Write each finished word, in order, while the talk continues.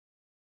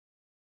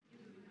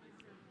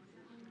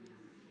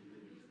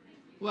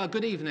Well,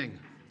 good evening.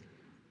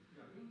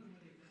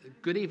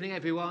 Good evening,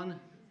 everyone,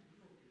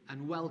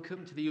 and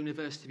welcome to the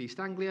University of East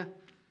Anglia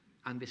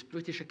and this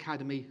British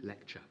Academy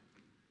lecture.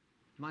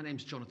 My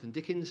name's Jonathan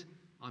Dickens.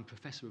 I'm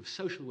Professor of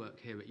Social Work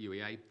here at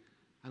UEA,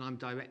 and I'm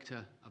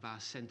Director of our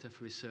Centre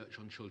for Research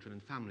on Children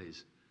and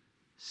Families,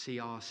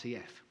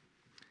 CRCF.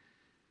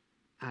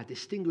 Our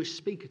distinguished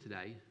speaker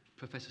today,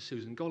 Professor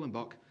Susan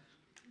Golombok,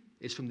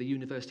 is from the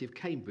University of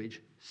Cambridge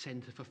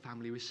Centre for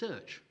Family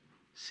Research,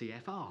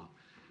 CFR.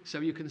 So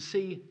you can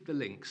see the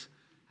links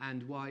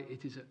and why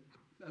it is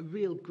a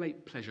real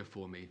great pleasure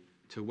for me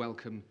to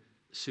welcome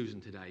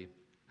Susan today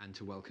and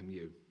to welcome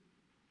you.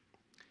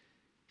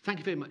 Thank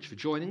you very much for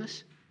joining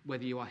us,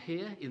 whether you are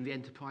here in the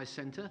Enterprise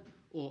Centre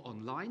or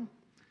online,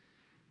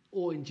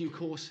 or in due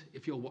course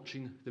if you're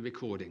watching the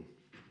recording.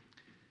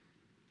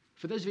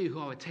 For those of you who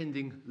are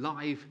attending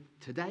live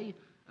today,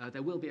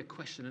 there will be a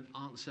question and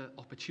answer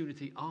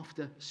opportunity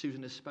after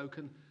Susan has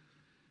spoken.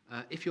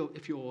 If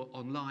you're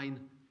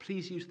online,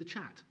 please use the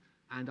chat,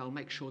 and I'll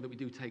make sure that we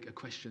do take a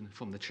question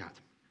from the chat.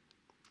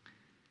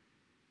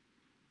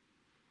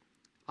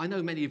 I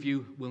know many of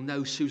you will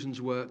know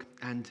Susan's work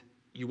and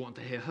you want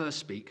to hear her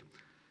speak,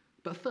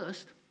 but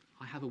first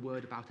I have a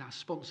word about our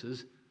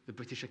sponsors, the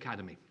British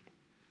Academy.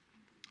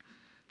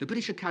 The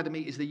British Academy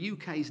is the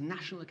UK's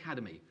National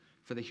Academy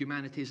for the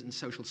Humanities and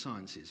Social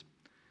Sciences.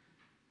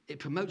 It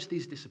promotes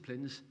these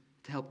disciplines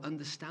to help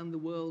understand the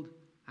world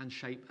and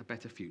shape a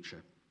better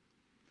future.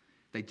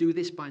 They do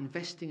this by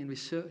investing in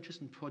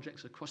researchers and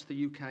projects across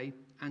the UK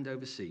and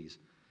overseas,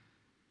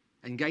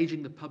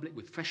 engaging the public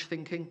with fresh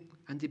thinking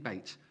and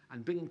debate,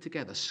 and bringing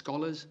together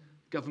scholars,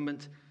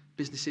 government,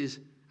 businesses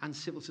and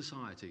civil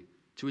society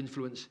to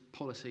influence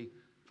policy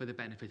for the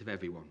benefit of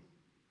everyone.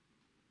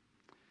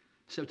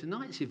 So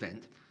tonight's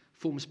event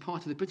forms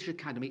part of the British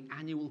Academy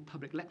annual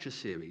public lecture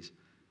series,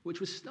 which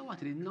was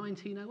started in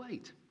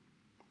 1908.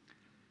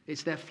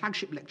 It's their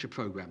flagship lecture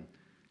programme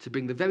to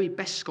bring the very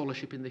best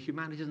scholarship in the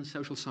humanities and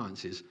social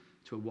sciences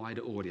to a wider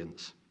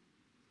audience.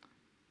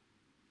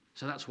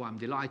 So that's why I'm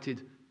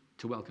delighted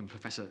to welcome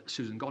Professor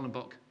Susan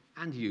Golombok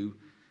and you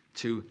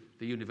to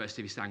the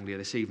University of East Anglia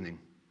this evening.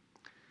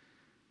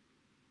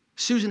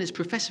 Susan is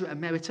Professor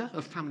Emerita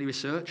of Family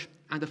Research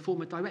and a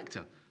former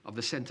Director of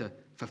the Centre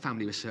for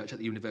Family Research at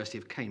the University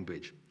of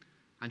Cambridge,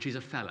 and she's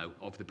a Fellow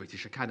of the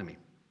British Academy.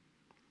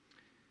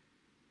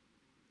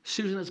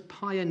 Susan has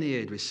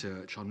pioneered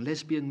research on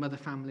lesbian mother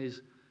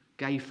families,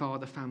 gay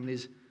father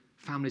families,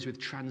 families with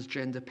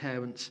transgender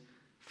parents,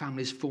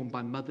 families formed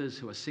by mothers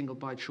who are single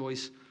by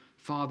choice,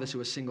 fathers who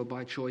are single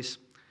by choice,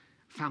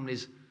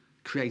 families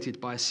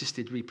created by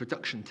assisted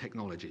reproduction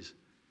technologies,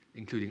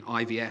 including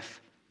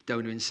IVF,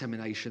 donor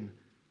insemination,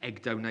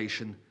 egg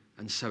donation,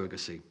 and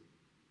surrogacy.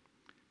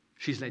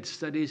 She's led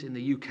studies in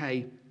the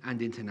UK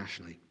and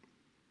internationally.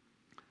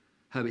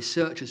 Her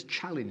research has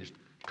challenged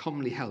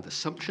commonly held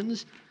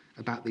assumptions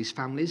about these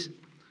families,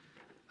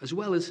 as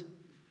well as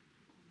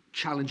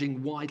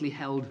challenging widely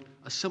held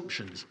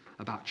assumptions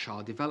about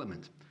child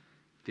development,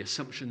 the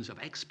assumptions of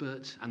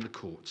experts and the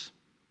courts.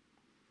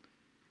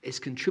 It's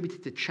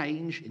contributed to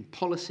change in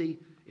policy,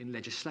 in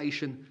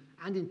legislation,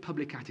 and in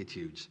public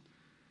attitudes,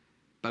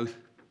 both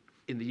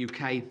in the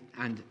UK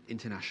and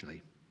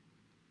internationally.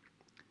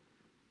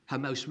 Her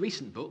most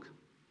recent book,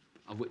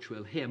 of which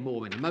we'll hear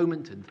more in a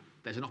moment, and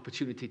there's an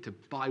opportunity to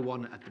buy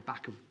one at the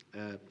back of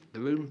the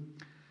room,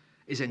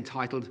 is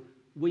entitled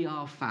We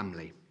Are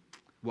Family: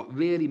 What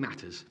Really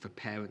Matters for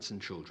Parents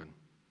and Children.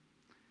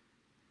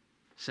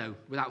 So,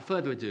 without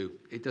further ado,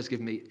 it does give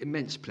me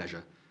immense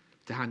pleasure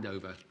to hand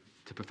over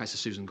to Professor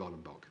Susan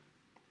Golombok.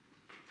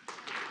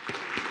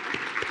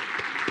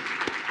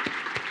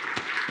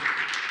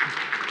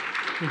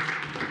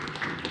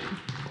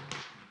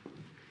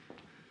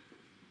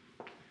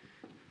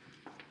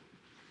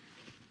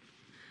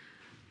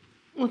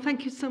 Well,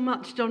 thank you so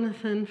much,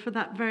 Jonathan, for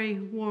that very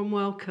warm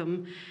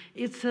welcome.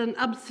 It's an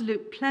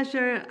absolute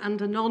pleasure and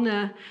an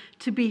honour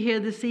to be here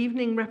this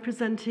evening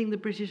representing the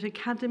British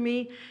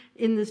Academy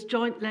in this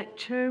joint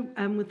lecture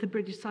with the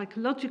British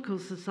Psychological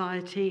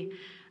Society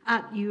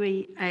at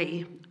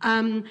UEA.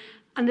 And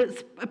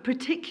it's a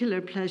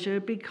particular pleasure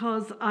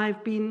because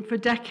I've been for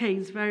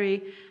decades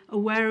very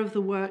aware of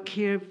the work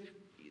here,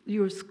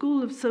 your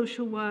School of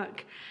Social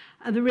Work,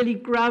 and the really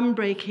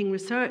groundbreaking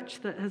research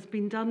that has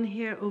been done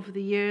here over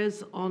the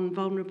years on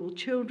vulnerable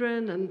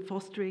children and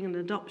fostering and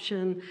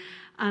adoption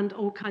and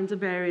all kinds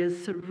of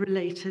areas sort of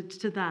related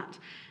to that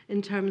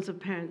in terms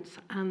of parents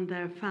and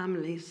their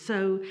families.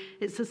 So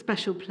it's a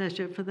special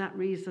pleasure for that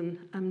reason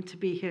to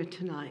be here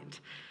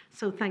tonight.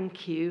 So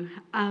thank you.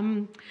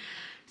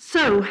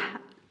 So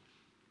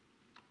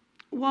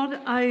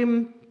what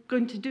I'm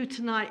going to do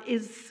tonight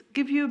is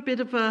give you a bit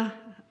of a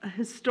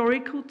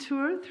historical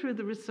tour through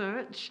the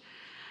research.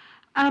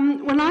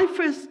 When I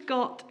first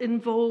got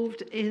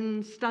involved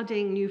in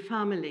studying new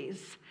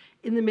families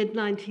in the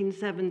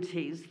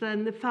mid-1970s,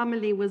 then the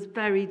family was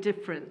very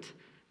different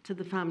to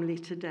the family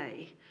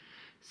today.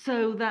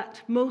 So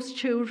that most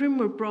children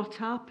were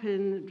brought up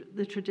in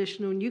the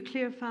traditional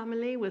nuclear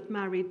family with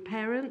married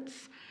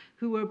parents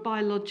who were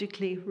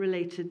biologically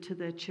related to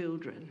their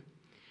children.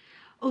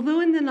 Although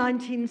in the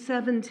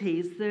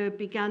 1970s there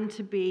began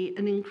to be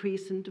an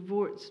increase in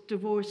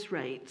divorce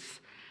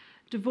rates,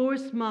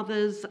 divorced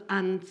mothers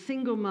and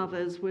single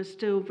mothers were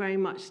still very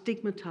much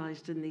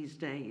stigmatized in these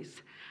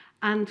days,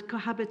 and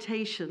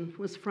cohabitation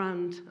was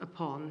frowned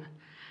upon.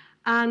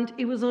 And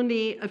it was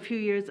only a few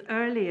years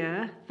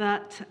earlier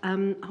that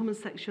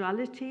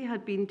homosexuality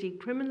had been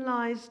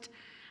decriminalized,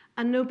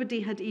 and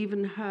nobody had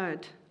even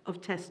heard of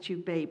test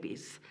tube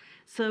babies.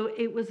 So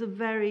it was a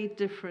very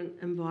different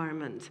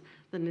environment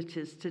than it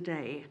is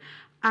today.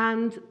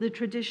 And the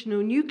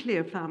traditional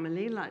nuclear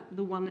family, like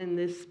the one in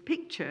this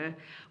picture,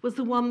 was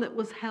the one that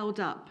was held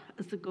up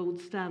as the gold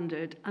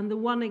standard and the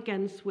one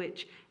against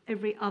which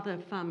every other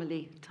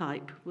family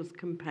type was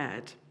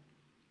compared.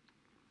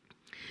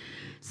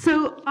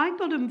 So I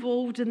got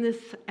involved in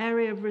this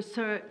area of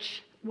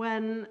research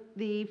when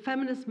the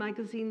feminist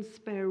magazine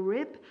Spare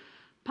Rib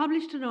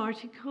published an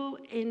article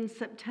in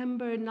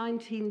September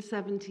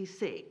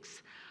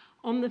 1976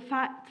 on the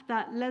fact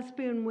that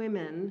lesbian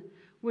women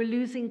were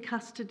losing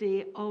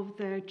custody of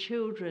their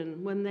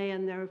children when they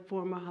and their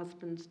former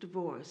husbands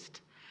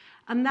divorced.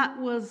 And that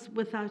was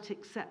without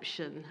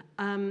exception.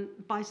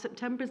 By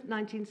September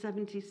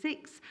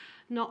 1976,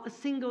 not a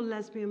single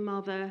lesbian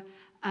mother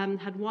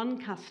had won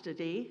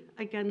custody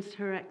against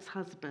her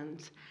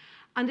ex-husband.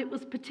 And it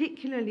was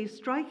particularly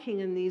striking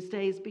in these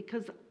days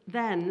because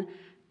then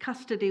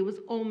custody was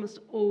almost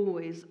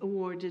always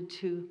awarded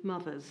to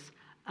mothers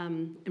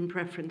in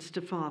preference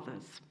to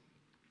fathers.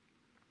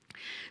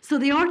 So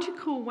the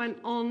article went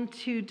on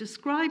to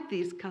describe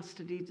these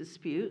custody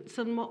disputes,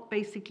 and what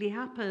basically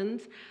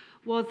happened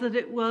was that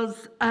it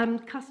was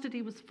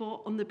custody was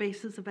fought on the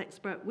basis of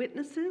expert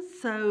witnesses.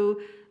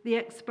 So the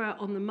expert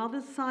on the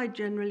mother's side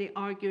generally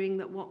arguing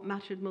that what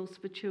mattered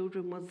most for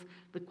children was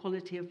the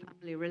quality of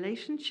family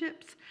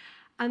relationships,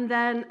 and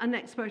then an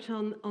expert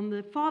on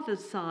the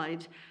father's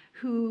side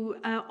who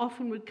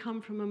often would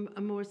come from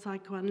a more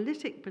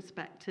psychoanalytic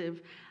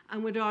perspective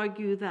and would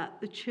argue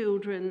that the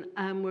children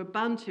were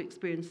bound to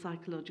experience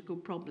psychological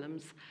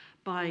problems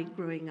by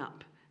growing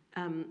up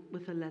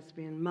with a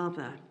lesbian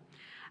mother.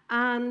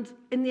 And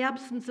in the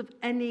absence of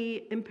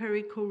any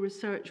empirical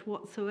research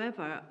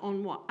whatsoever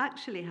on what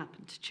actually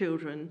happened to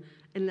children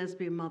in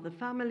lesbian mother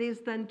families,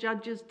 then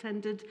judges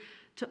tended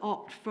to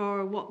opt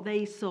for what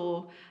they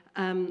saw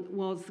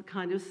was the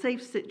kind of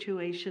safe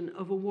situation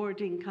of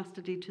awarding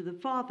custody to the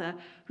father,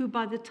 who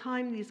by the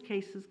time these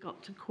cases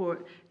got to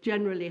court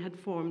generally had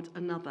formed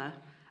another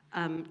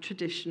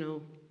traditional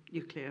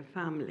nuclear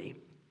family.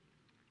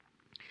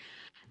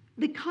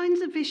 The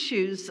kinds of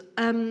issues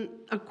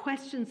or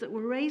questions that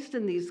were raised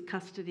in these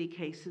custody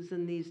cases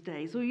in these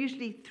days were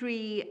usually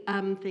three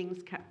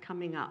things kept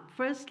coming up.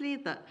 Firstly,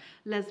 that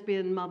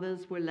lesbian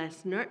mothers were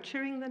less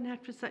nurturing than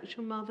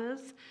heterosexual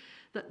mothers,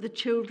 that the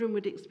children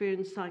would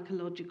experience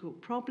psychological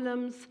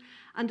problems,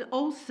 and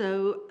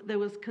also there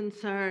was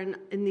concern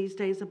in these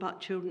days about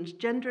children's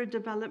gender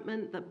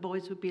development, that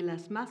boys would be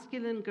less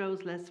masculine,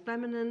 girls less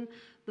feminine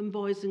than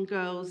boys and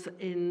girls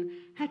in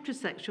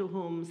heterosexual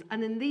homes.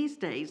 And in these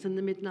days, in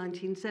the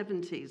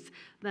mid-1970s,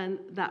 then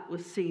that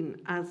was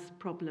seen as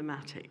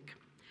problematic.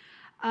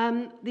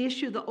 The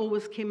issue that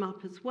always came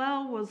up as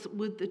well was,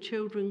 would the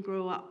children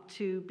grow up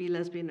to be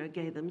lesbian or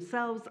gay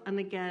themselves? And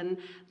again,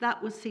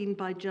 that was seen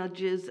by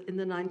judges in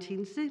the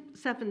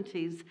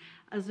 1970s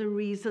as a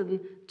reason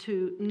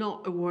to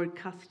not award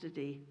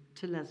custody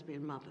to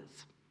lesbian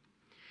mothers.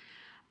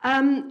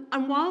 And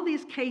while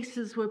these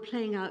cases were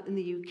playing out in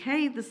the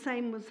UK, the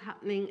same was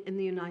happening in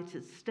the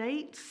United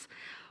States.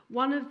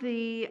 One of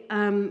the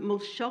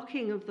most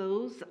shocking of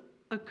those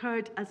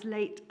occurred as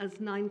late as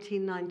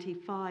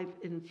 1995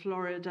 in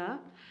Florida,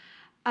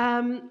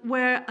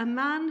 where a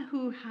man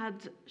who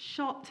had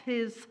shot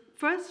his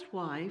first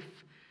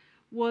wife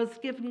was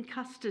given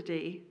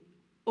custody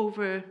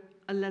over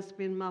a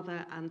lesbian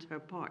mother and her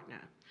partner.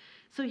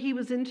 So he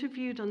was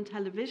interviewed on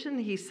television.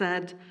 He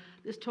said,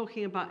 this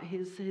talking about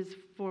his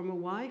former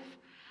wife,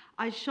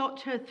 "I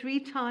shot her 3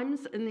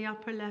 times in the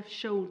upper left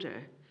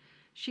shoulder.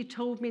 She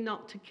told me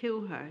not to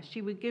kill her.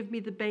 She would give me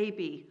the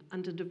baby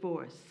and a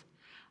divorce.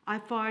 I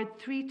fired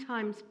 3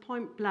 times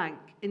point blank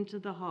into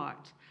the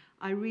heart.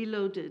 I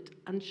reloaded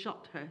and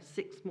shot her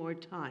 6 more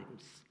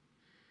times."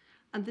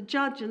 And the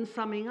judge, in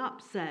summing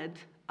up, said,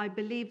 "I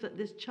believe that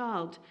this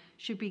child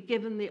should be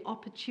given the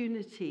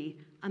opportunity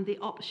and the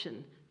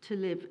option to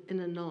live in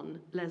a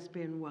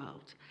non-lesbian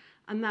world."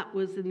 And that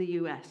was in the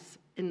US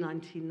in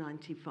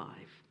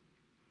 1995.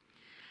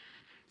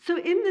 So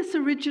in this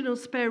original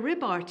Spare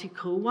Rib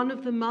article, one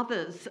of the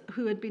mothers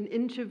who had been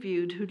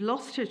interviewed, who'd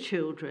lost her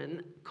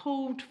children,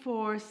 called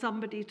for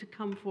somebody to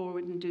come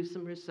forward and do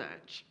some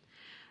research.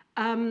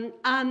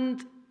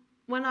 And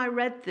when I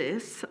read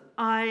this,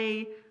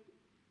 I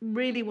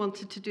really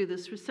wanted to do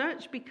this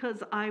research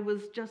because I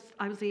was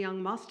a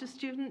young master's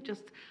student,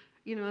 just,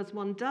 you know, as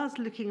one does,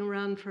 looking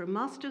around for a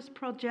master's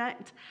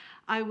project.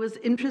 I was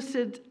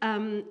interested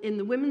in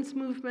the women's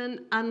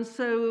movement, and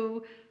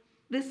so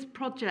this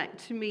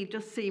project to me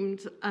just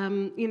seemed,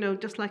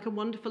 just like a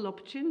wonderful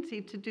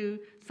opportunity to do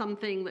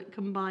something that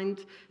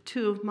combined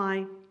two of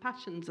my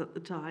passions at the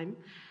time.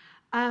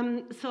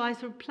 So I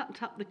sort of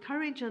plucked up the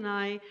courage, and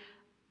I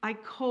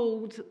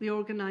called the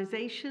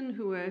organisation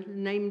who were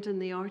named in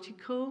the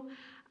article,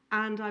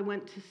 and I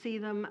went to see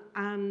them.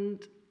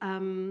 And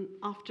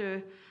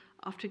after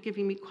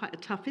giving me quite a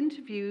tough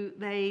interview,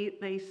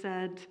 they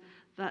said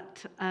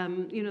that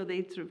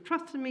they sort of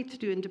trusted me to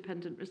do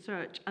independent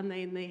research, and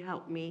then they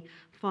helped me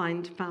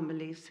find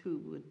families who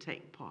would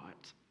take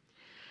part.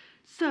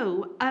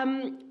 So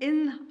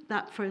in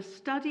that first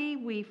study,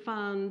 we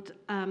found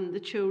the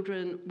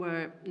children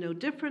were no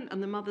different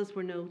and the mothers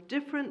were no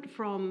different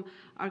from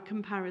our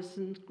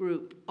comparison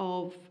group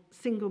of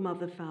single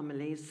mother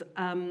families.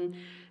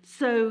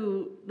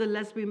 So the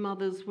lesbian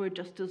mothers were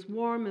just as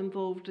warm,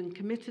 involved and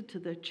committed to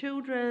their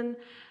children.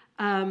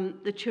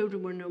 The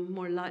children were no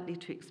more likely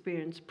to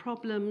experience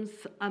problems,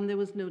 and there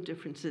was no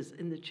differences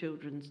in the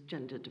children's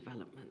gender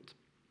development.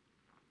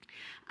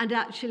 And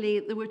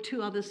actually, there were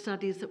two other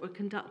studies that were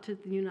conducted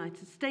in the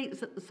United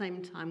States at the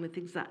same time with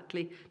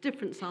exactly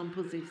different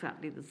samples,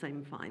 exactly the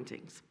same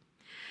findings.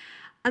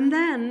 And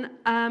then,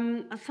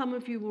 as some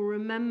of you will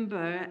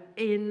remember,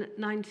 in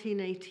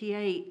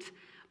 1988,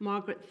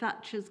 Margaret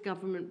Thatcher's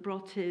government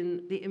brought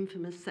in the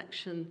infamous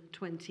Section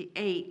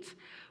 28,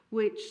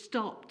 which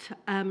stopped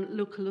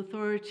local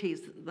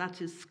authorities,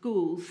 that is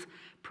schools,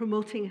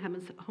 promoting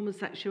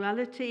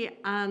homosexuality,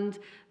 and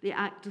the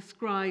Act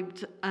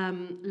described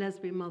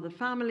lesbian mother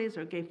families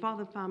or gay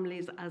father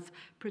families as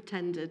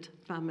pretended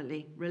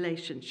family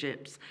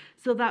relationships.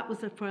 So that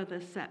was a further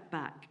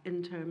setback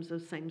in terms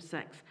of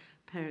same-sex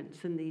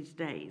parents in these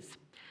days.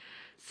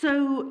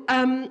 So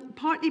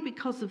partly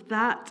because of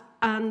that,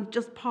 and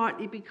just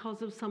partly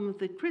because of some of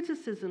the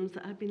criticisms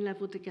that had been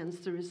levelled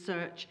against the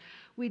research,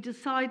 we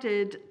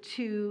decided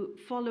to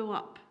follow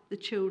up the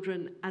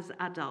children as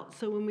adults.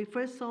 So when we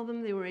first saw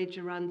them, they were aged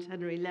around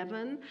 10 or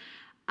 11.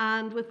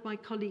 And with my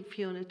colleague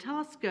Fiona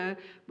Tasker,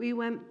 we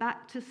went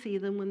back to see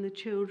them when the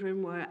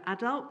children were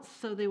adults.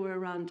 So they were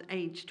around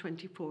age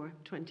 24,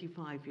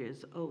 25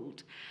 years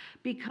old.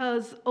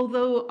 Because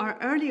although our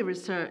earlier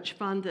research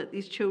found that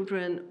these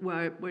children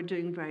were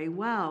doing very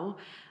well,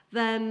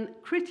 then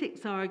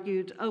critics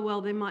argued, oh, well,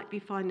 they might be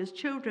fine as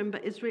children,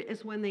 but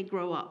it's when they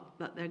grow up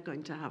that they're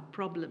going to have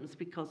problems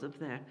because of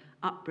their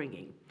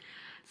upbringing.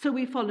 So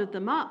we followed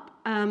them up.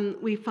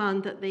 We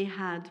found that they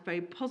had very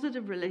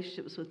positive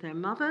relationships with their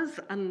mothers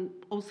and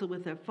also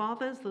with their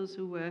fathers, those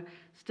who were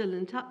still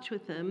in touch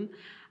with them.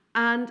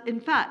 And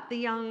in fact, the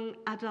young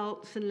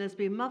adults in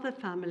lesbian mother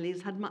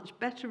families had much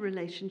better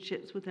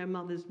relationships with their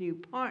mother's new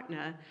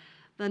partner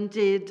than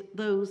did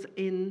those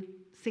in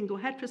single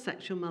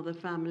heterosexual mother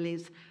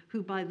families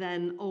who by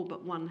then all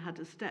but one had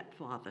a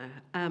stepfather,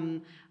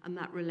 and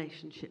that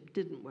relationship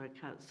didn't work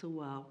out so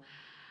well.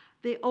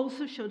 They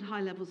also showed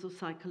high levels of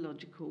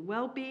psychological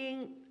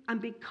well-being,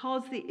 and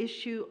because the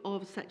issue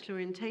of sexual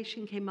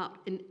orientation came up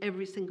in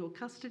every single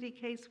custody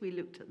case, we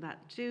looked at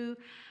that too.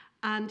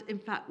 And in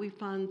fact, we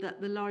found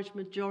that the large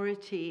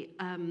majority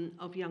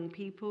of young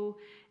people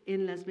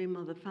in lesbian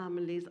mother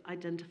families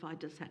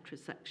identified as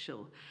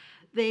heterosexual.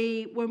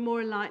 They were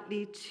more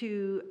likely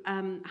to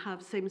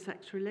have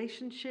same-sex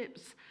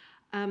relationships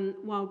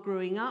while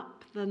growing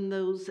up than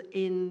those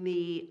in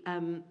the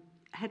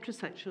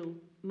heterosexual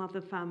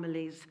mother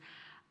families,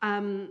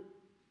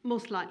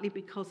 most likely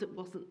because it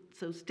wasn't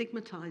so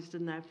stigmatized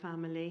in their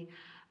family.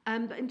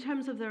 But in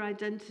terms of their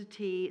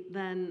identity,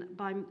 then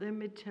by their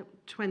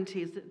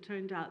mid-20s, it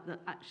turned out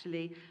that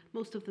actually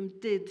most of them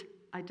did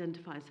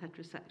identify as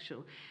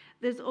heterosexual.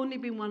 There's only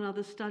been one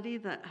other study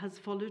that has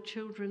followed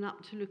children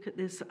up to look at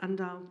this,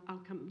 and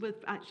I'll come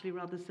with actually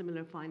rather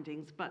similar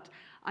findings. But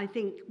I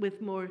think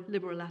with more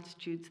liberal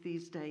attitudes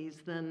these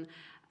days, then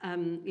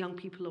young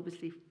people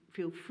obviously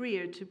feel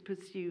freer to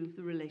pursue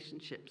the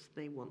relationships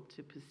they want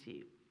to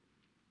pursue.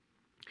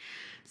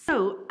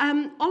 So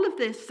all of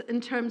this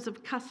in terms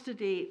of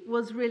custody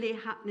was really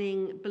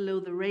happening below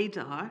the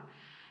radar.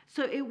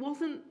 So it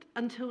wasn't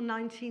until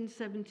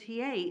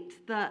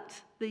 1978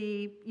 that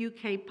the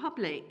UK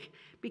public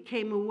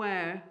became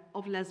aware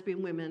of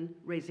lesbian women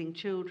raising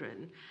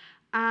children.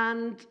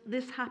 And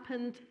this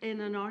happened in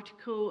an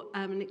article,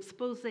 an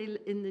expose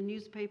in the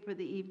newspaper,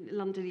 the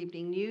London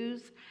Evening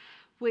News,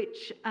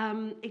 which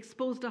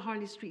exposed a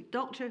Harley Street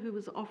doctor who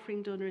was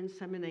offering donor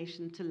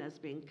insemination to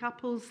lesbian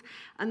couples.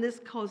 And this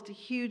caused a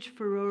huge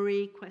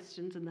furore,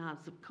 questions in the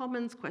House of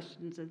Commons,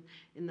 questions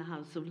in the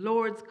House of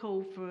Lords,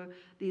 called for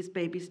these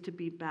babies to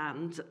be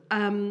banned.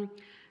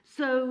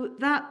 So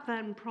that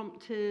then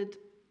prompted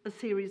a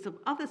series of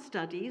other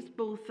studies,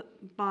 both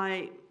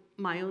by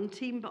my own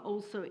team, but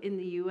also in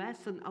the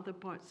US and other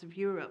parts of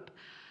Europe,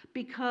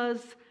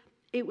 because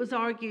it was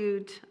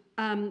argued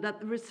that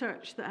the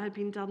research that had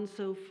been done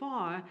so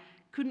far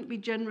couldn't be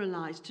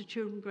generalized to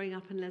children growing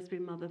up in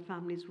lesbian mother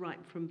families right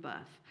from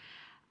birth.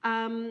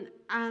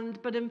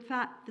 But in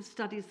fact, the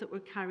studies that were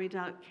carried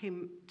out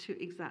came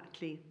to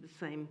exactly the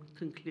same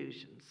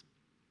conclusions.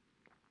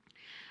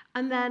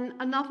 And then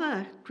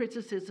another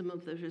criticism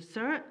of the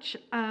research,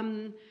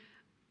 and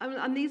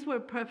these were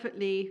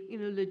perfectly,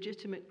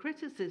 legitimate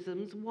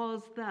criticisms,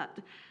 was that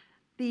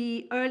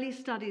the early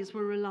studies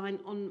were relying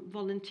on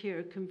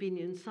volunteer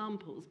convenience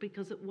samples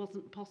because it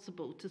wasn't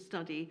possible to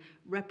study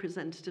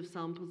representative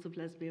samples of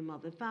lesbian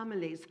mother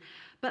families.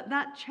 But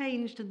that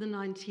changed in the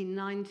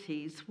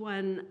 1990s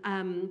when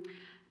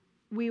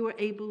we were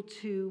able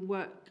to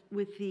work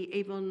with the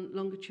Avon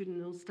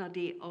longitudinal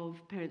study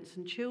of parents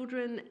and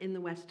children in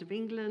the west of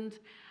England.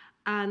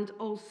 And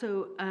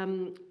also,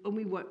 when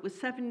we worked with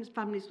families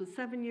with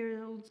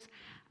 7-year-olds,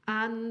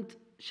 and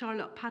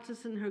Charlotte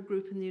Patterson, her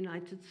group in the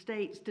United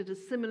States, did a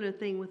similar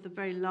thing with a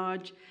very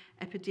large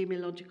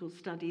epidemiological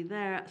study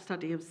there, a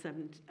study of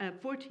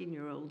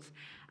 14-year-olds.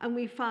 And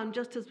we found,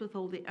 just as with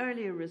all the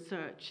earlier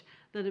research,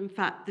 that in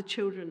fact the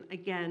children,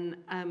 again,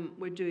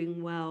 were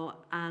doing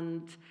well,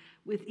 and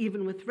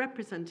even with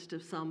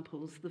representative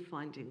samples, the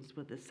findings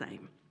were the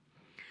same.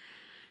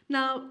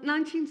 Now,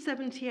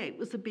 1978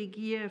 was a big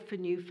year for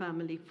new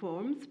family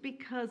forms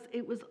because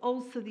it was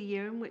also the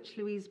year in which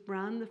Louise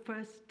Brown, the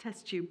first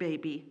test tube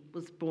baby,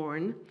 was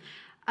born.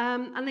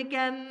 And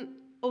again,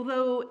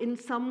 although in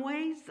some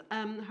ways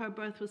her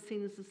birth was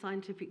seen as a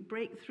scientific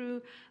breakthrough,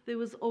 there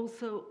was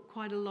also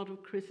quite a lot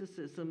of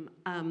criticism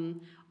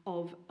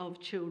of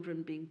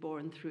children being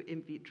born through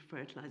in vitro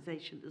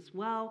fertilization as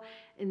well.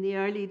 In the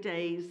early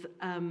days,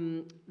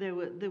 there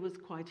was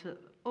quite a...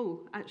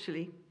 Oh,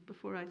 actually,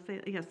 before I say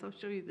that, yes, I'll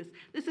show you this.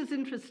 This is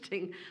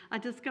interesting. I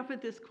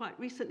discovered this quite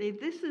recently.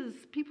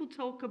 People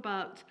talk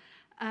about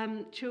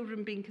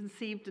children being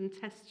conceived in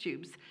test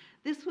tubes.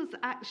 This was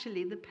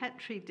actually the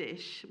Petri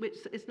dish, which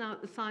is now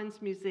at the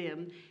Science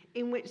Museum,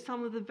 in which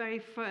some of the very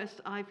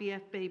first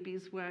IVF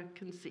babies were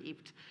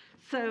conceived.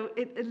 So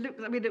it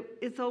looks,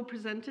 it's all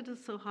presented as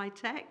so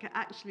high-tech. It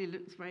actually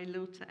looks very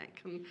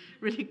low-tech and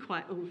really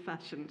quite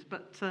old-fashioned,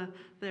 but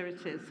there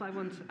it is. So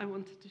I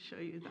wanted to show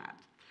you that.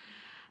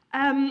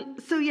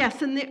 So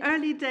yes, in the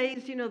early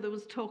days, there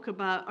was talk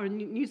about, or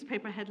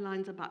newspaper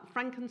headlines about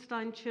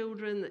Frankenstein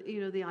children,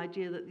 the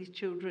idea that these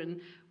children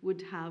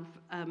would have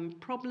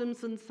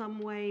problems in some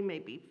way,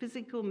 maybe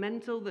physical,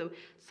 mental, though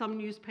some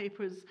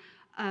newspapers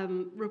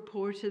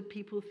reported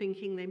people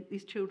thinking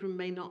these children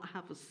may not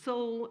have a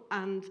soul,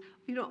 and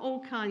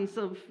all kinds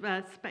of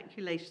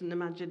speculation,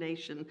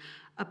 imagination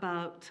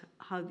about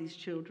how these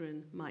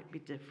children might be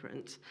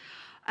different.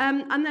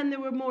 And then there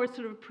were more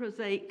sort of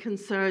prosaic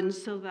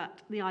concerns, so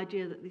that the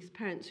idea that these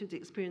parents who'd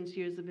experienced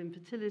years of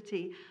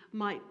infertility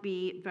might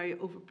be very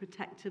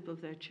overprotective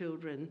of their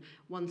children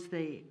once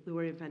they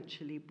were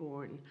eventually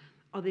born,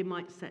 or they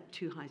might set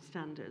too high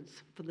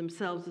standards for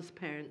themselves as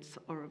parents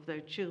or of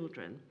their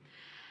children.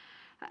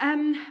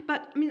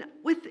 But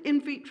with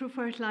in vitro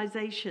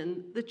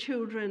fertilization, the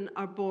children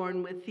are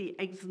born with the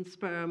eggs and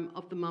sperm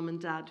of the mum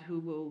and dad who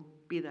will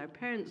be their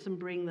parents and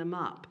bring them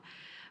up.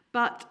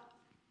 But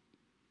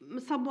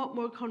somewhat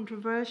more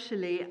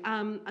controversially,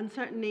 and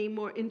certainly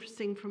more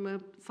interesting from a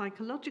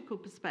psychological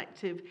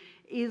perspective,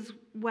 is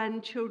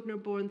when children are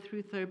born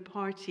through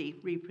third-party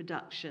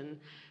reproduction.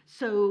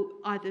 So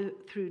either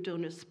through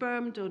donor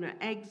sperm, donor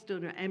eggs,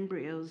 donor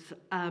embryos.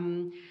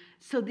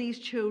 So these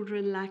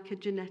children lack a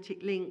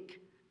genetic link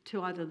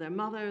to either their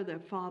mother, their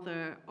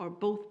father, or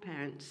both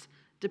parents,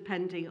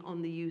 depending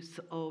on the use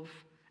of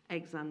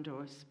eggs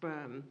and/or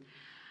sperm.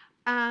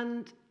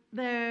 And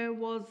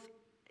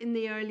in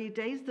the early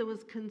days, there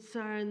was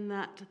concern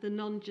that the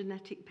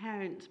non-genetic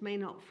parent may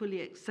not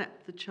fully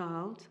accept the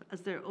child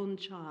as their own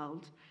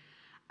child.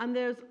 And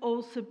there's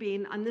also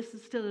been, and this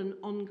is still an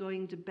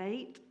ongoing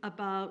debate,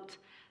 about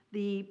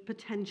the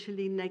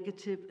potentially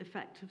negative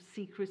effect of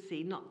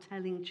secrecy, not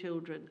telling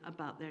children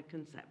about their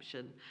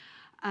conception.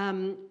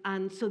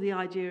 And so the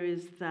idea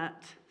is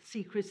that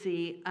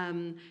secrecy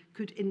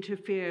could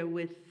interfere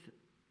with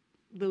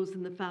those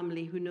in the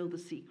family who know the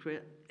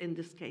secret, in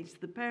this case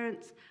the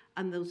parents,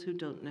 and those who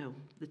don't know,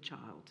 the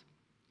child.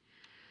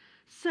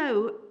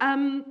 So,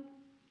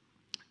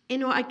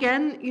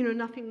 again,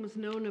 nothing was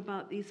known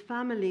about these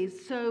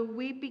families. So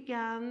we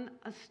began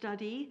a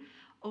study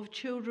of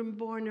children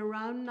born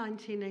around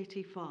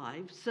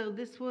 1985. So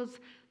this was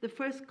the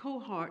first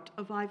cohort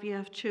of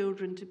IVF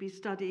children to be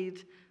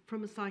studied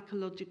from a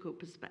psychological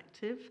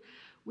perspective.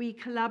 We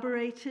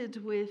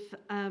collaborated with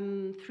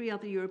 3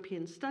 other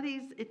European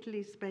studies,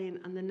 Italy, Spain,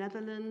 and the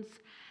Netherlands,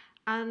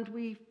 and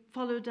we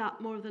followed up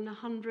more than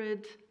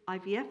 100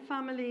 IVF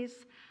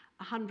families,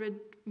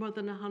 more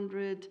than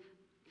 100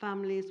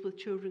 families with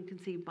children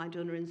conceived by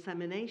donor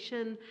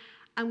insemination,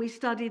 and we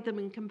studied them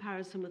in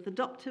comparison with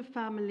adoptive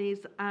families,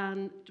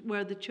 and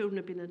where the children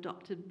had been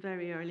adopted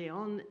very early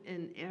on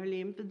in early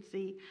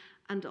infancy,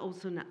 and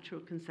also natural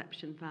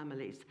conception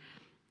families.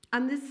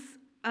 And this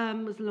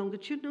was a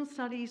longitudinal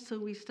study, so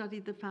we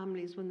studied the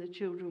families when the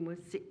children were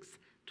 6,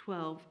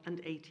 12, and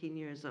 18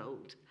 years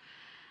old.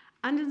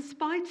 And in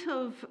spite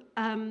of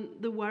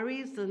the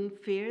worries and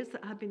fears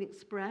that have been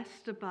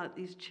expressed about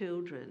these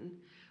children,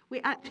 we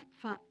actually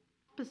found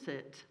the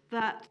opposite,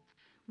 that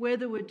where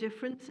there were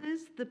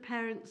differences, the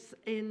parents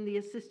in the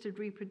assisted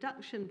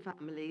reproduction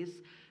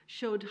families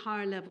showed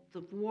higher levels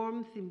of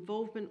warmth,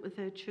 involvement with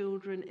their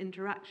children,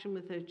 interaction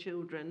with their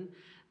children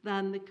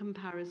than the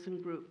comparison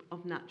group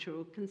of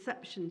natural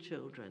conception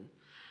children,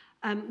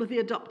 with the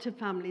adoptive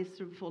families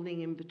sort of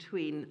falling in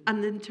between.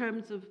 And in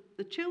terms of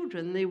the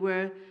children, they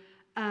were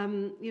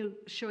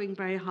showing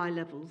very high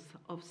levels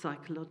of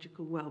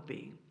psychological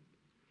well-being.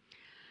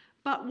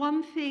 But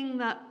one thing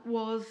that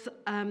was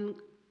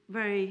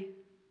very,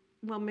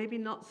 well, maybe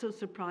not so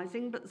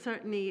surprising, but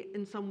certainly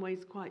in some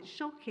ways quite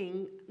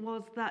shocking,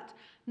 was that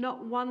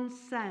not one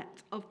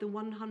set of the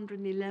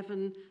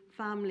 111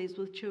 families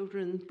with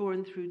children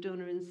born through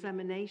donor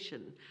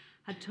insemination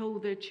had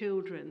told their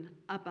children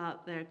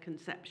about their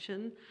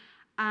conception.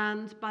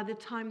 And by the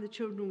time the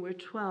children were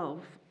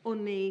 12,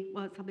 only,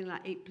 well, something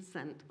like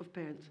 8% of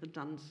parents had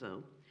done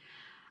so.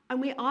 And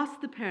we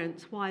asked the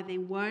parents why they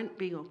weren't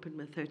being open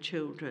with their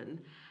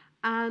children.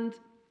 And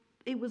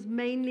it was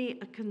mainly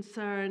a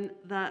concern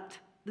that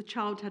the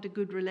child had a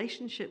good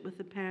relationship with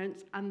the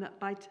parents, and that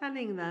by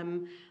telling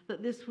them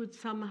that this would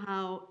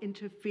somehow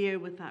interfere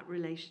with that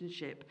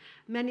relationship.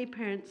 Many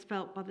parents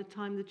felt by the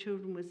time the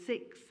children were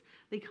 6,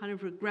 they kind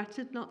of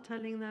regretted not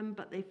telling them,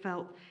 but they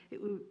felt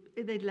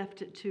if they'd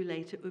left it too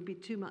late, it would be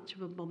too much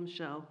of a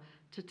bombshell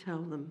to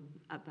tell them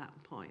at that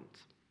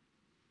point.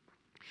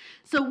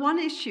 So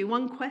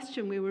one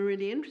question we were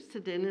really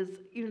interested in is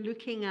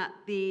looking at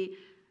the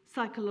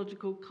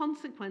psychological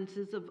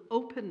consequences of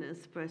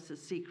openness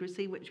versus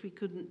secrecy, which we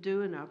couldn't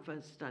do in our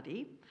first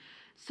study.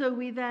 So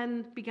we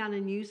then began a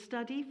new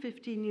study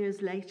 15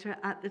 years later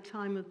at the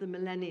time of the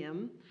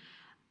millennium.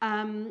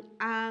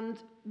 And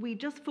we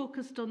just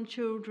focused on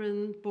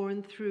children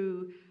born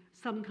through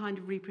some kind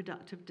of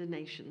reproductive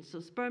donation. So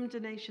sperm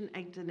donation,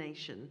 egg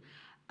donation,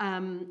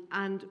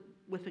 and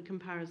with a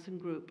comparison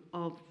group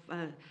of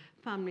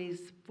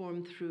families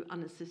formed through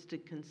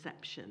unassisted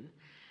conception.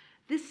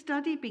 This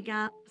study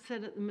began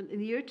in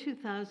the year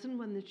 2000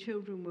 when the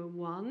children were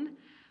 1.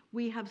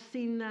 We have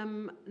seen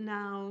them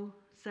now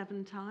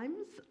 7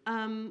 times,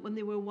 when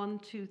they were 1,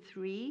 2,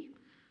 3,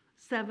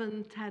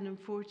 7, 10, and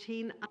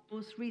 14, and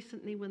most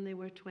recently when they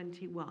were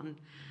 21.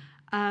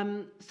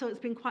 So it's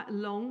been quite a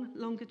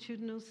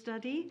longitudinal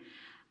study,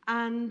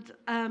 and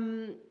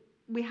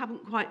we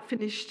haven't quite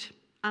finished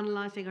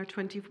analysing our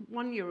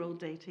 21-year-old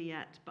data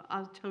yet, but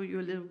I'll tell you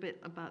a little bit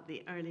about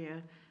the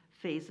earlier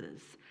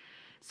phases.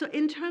 So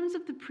in terms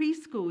of the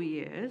preschool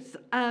years,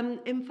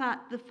 in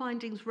fact, the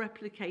findings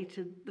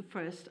replicated the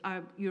first,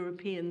 our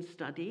European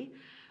study,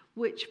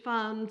 which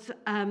found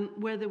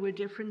where there were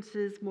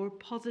differences, more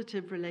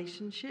positive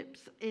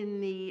relationships in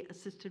the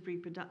assisted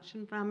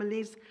reproduction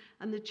families,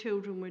 and the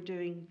children were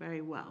doing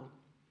very well.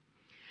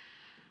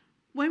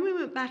 When we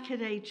went back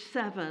at age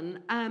 7,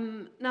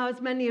 now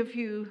as many of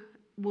you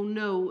will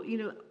know,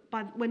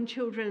 when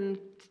children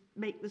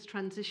make this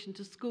transition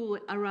to school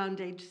around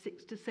age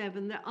 6 to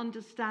 7, their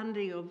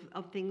understanding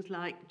of things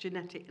like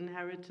genetic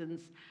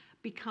inheritance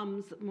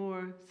becomes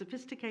more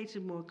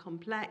sophisticated, more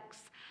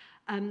complex.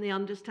 They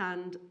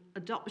understand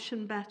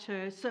adoption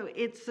better. So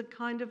it's a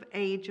kind of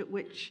age at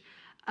which,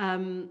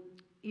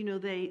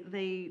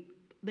 they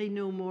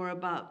know more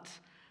about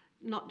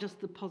not just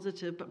the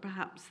positive, but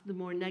perhaps the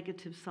more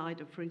negative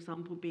side of, for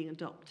example, being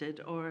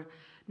adopted or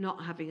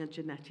not having a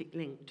genetic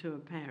link to a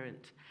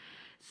parent.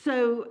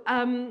 So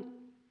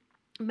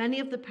many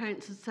of the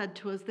parents had said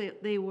to us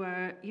that they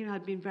were,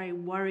 had been very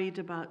worried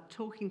about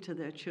talking to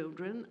their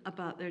children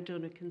about their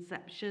donor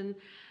conception.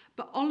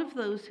 But all of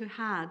those who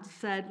had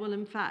said, well,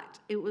 in fact,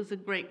 it was a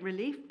great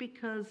relief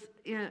because,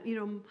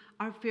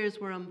 our fears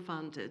were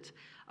unfounded.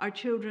 Our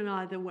children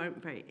either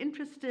weren't very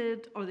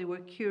interested or they were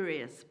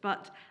curious,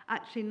 but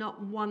actually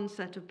not one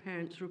set of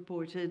parents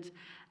reported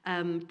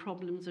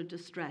problems or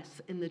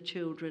distress in the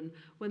children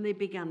when they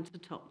began to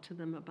talk to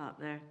them about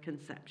their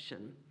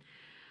conception.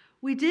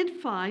 We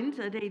did find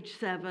at age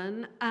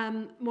 7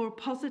 more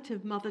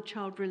positive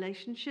mother-child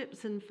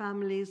relationships in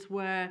families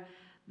where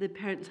the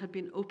parents had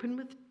been open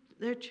with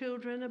their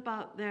children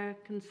about their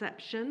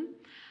conception.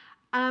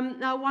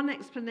 Now, one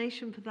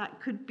explanation for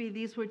that could be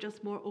these were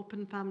just more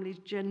open families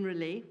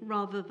generally,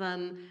 rather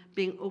than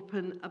being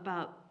open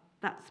about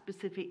that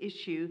specific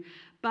issue.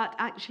 But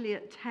actually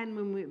at 10,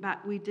 when we went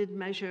back, we did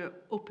measure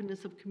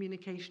openness of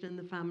communication in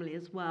the family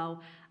as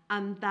well,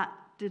 and that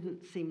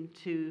didn't seem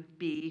to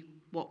be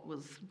what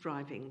was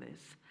driving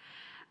this.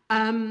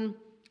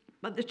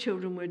 But the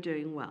children were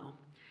doing well.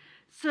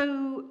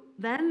 So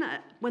then,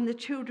 when the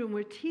children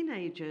were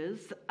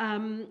teenagers,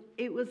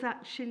 it was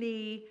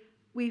actually,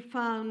 we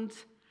found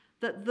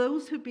that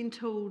those who'd been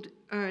told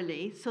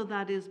early, so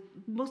that is,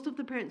 most of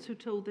the parents who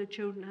told their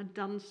children had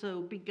done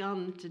so,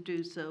 begun to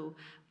do so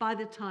by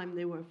the time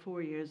they were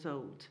 4 years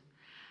old.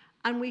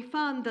 And we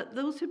found that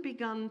those who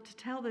begun to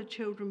tell their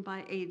children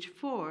by age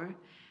 4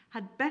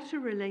 had better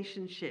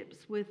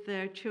relationships with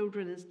their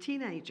children as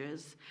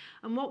teenagers.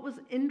 And what was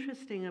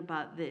interesting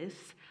about this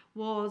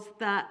was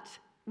that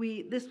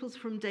this was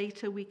from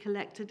data we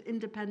collected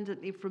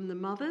independently from the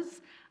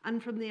mothers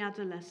and from the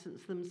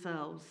adolescents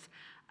themselves.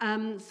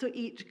 So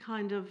each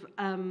kind of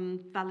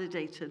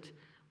validated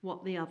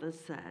what the others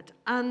said.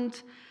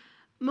 And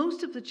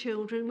most of the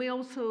children, we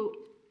also,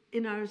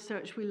 in our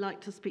research, we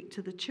like to speak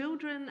to the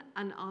children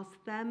and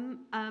ask them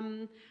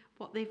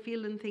what they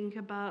feel and think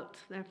about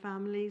their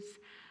families.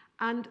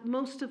 And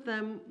most of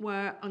them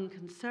were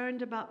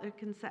unconcerned about their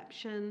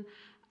conception.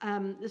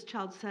 This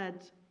child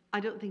said, I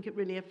don't think it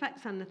really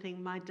affects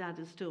anything. My dad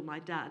is still my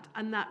dad.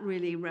 And that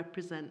really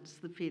represents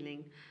the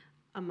feeling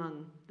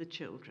among the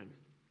children.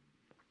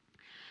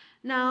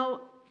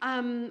 Now,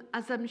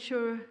 as I'm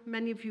sure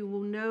many of you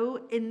will know,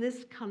 in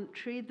this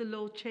country, the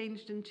law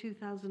changed in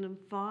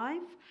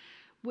 2005,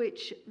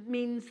 which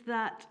means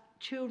that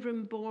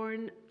children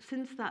born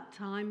since that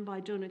time by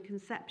donor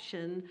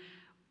conception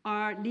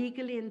are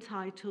legally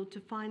entitled to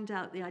find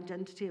out the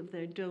identity of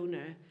their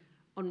donor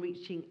on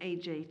reaching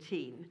age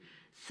 18.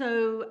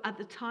 So at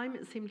the time,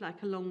 it seemed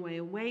like a long way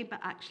away, but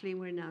actually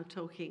we're now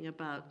talking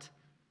about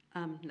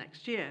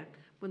next year,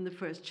 when the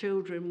first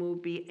children will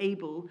be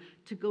able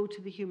to go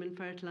to the Human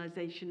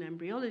Fertilization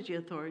Embryology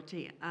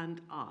Authority and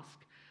ask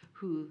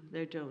who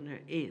their donor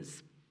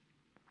is.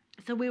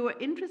 So we were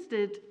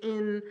interested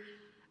in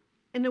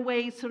a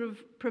way, sort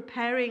of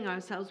preparing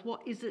ourselves.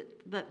 What is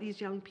it that these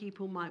young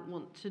people might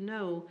want to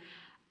know?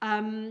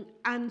 And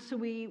so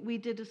we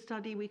did a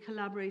study. We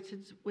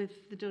collaborated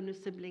with the Donor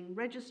Sibling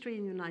Registry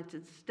in the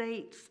United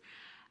States,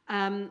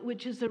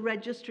 which is a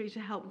registry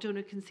to help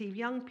donor conceive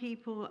young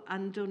people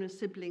and donor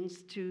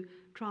siblings to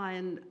try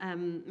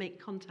and make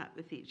contact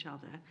with each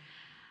other.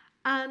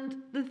 And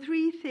the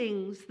three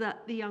things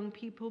that the young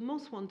people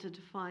most wanted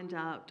to find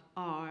out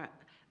are,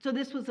 so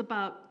this was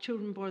about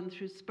children born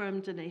through sperm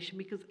donation,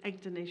 because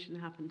egg donation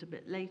happened a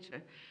bit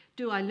later.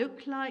 Do I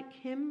look like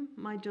him,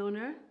 my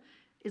donor?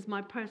 Is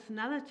my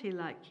personality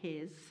like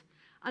his?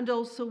 And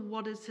also,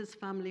 what is his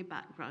family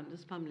background,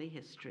 his family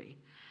history?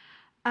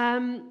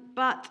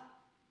 But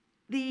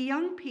the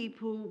young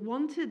people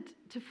wanted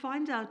to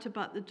find out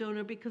about the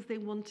donor because they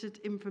wanted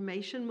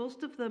information.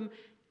 Most of them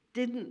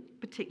didn't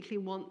particularly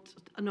want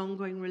an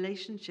ongoing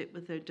relationship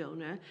with their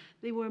donor.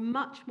 They were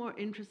much more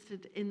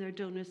interested in their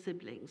donor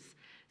siblings.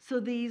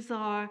 So these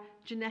are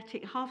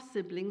genetic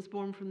half-siblings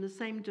born from the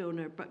same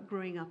donor but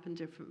growing up in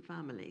different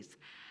families.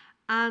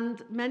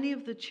 And many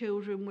of the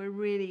children were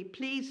really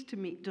pleased to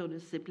meet donor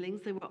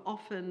siblings. They were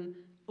often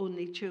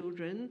only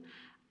children.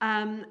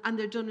 And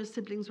their donor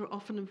siblings were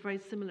often of very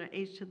similar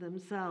age to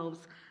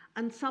themselves.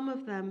 And some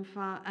of them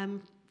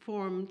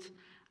formed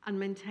and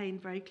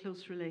maintained very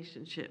close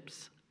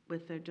relationships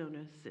with their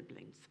donor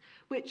siblings,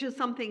 which is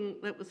something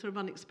that was sort of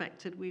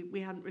unexpected. We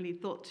hadn't really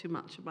thought too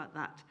much about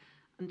that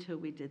until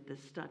we did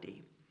this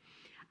study.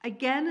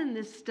 Again, in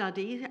this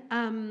study,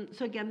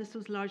 so again, this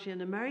was largely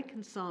an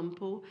American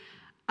sample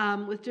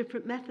with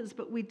different methods,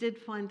 but we did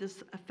find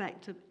this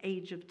effect of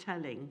age of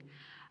telling.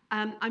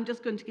 I'm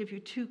just going to give you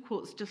two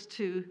quotes just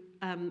to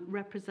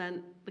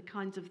represent the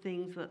kinds of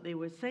things that they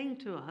were saying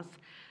to us.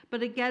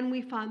 But again,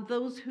 we found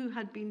those who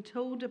had been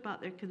told about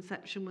their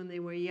conception when they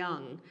were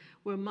young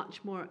were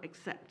much more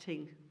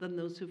accepting than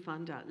those who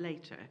found out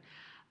later.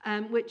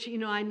 Which, you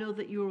know, I know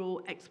that you're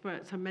all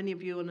experts, and many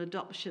of you on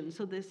adoption,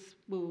 so this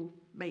will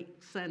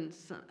make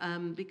sense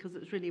because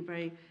it's really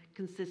very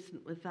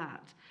consistent with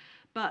that.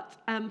 But,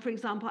 for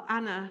example,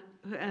 Anna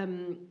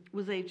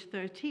was age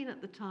 13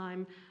 at the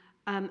time,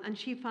 and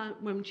she found,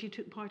 when she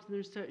took part in the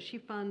research, she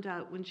found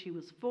out when she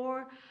was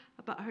 4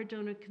 about her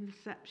donor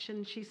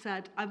conception. She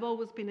said, I've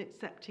always been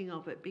accepting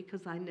of it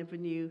because I never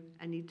knew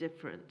any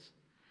different.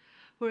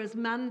 Whereas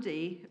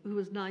Mandy, who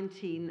was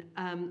 19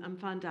 and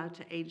found out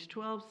at age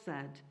 12,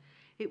 said,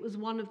 it was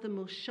one of the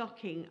most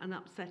shocking and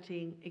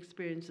upsetting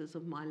experiences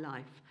of my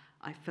life.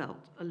 I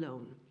felt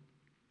alone.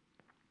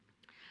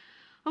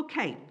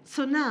 Okay,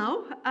 so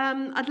now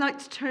I'd like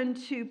to turn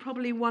to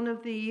probably one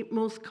of the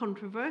most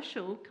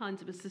controversial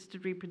kinds of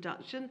assisted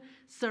reproduction,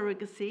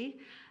 surrogacy.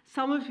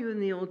 Some of you in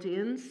the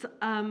audience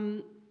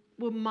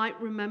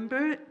might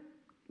remember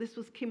this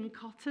was Kim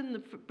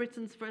Cotton,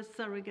 Britain's first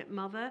surrogate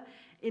mother,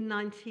 in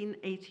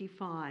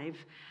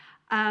 1985.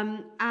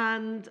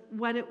 And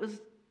when it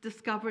was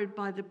discovered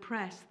by the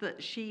press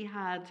that she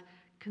had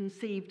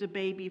conceived a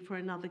baby for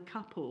another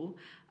couple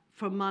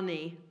for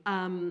money,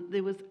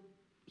 there was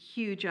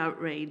huge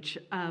outrage.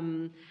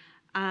 And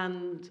I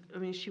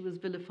mean, she was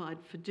vilified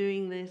for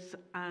doing this,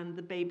 and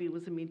the baby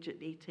was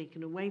immediately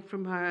taken away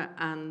from her.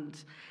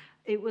 And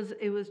it was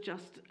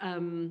just,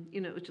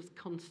 you know, it was just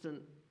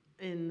constant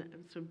in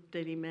sort of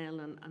Daily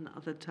Mail and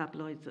other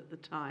tabloids at the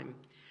time.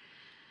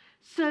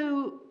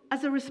 So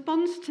as a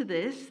response to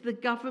this, the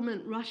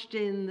government rushed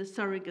in the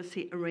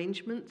Surrogacy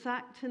Arrangements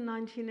Act in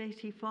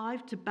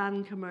 1985 to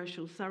ban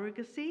commercial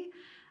surrogacy.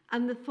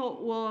 And the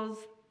thought was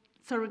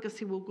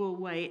surrogacy will go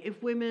away.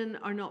 If women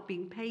are not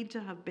being paid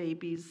to have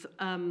babies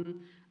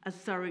as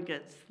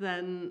surrogates,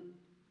 then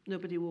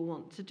nobody will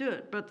want to do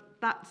it. But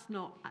that's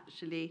not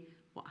actually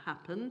what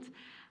happened.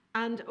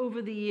 And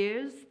over the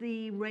years,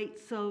 the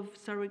rates of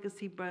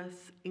surrogacy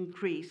births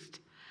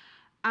increased.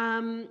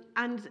 And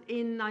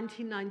in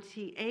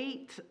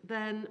 1998,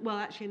 then, well,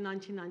 actually in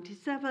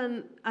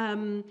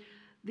 1997,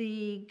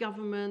 the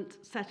government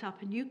set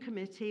up a new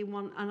committee,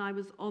 and I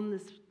was on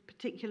this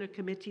particular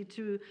committee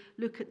to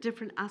look at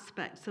different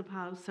aspects of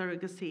how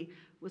surrogacy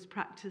was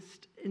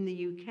practiced in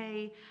the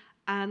UK,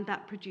 and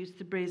that produced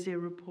the Brazier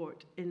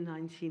Report in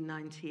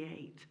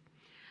 1998.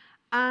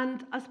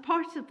 And as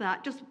part of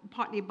that, just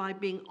partly by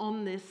being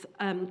on this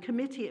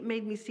committee, it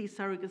made me see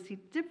surrogacy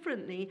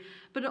differently,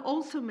 but it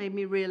also made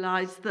me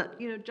realize that,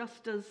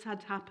 just as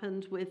had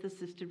happened with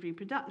assisted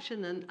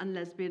reproduction and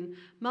lesbian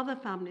mother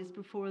families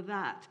before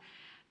that,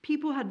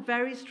 people had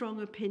very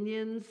strong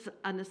opinions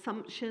and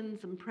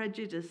assumptions and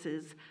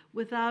prejudices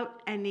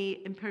without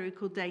any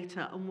empirical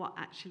data on what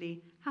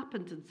actually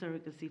happened in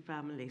surrogacy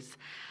families.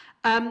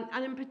 And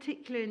in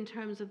particular, in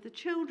terms of the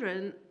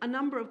children, a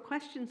number of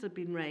questions have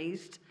been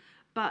raised,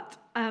 but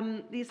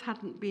these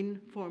hadn't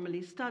been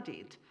formally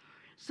studied.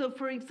 So,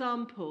 for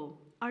example,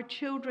 are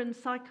children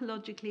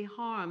psychologically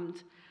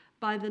harmed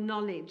by the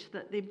knowledge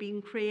that they've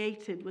been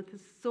created with the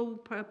sole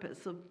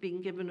purpose of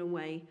being given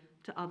away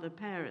to other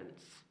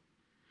parents?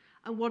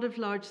 And what if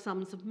large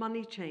sums of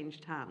money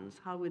changed hands?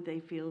 How would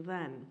they feel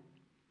then?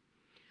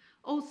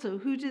 Also,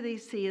 who do they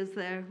see as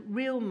their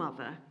real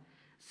mother?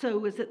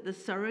 So is it the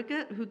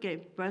surrogate who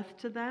gave birth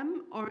to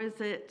them, or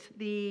is it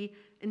the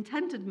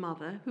intended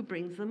mother who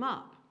brings them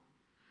up?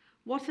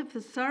 What if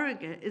the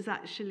surrogate is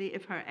actually,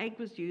 if her egg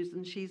was used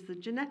and she's the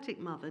genetic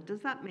mother, does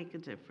that make a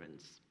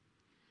difference?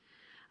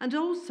 And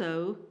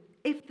also,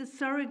 if the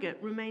surrogate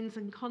remains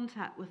in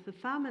contact with the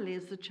family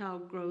as the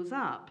child grows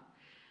up,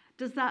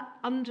 does that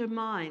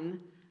undermine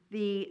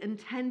the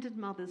intended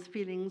mother's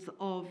feelings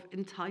of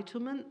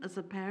entitlement as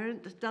a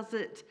parent? Does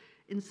it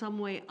in some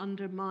way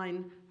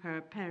undermine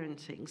her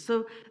parenting?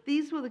 So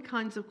these were the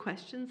kinds of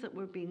questions that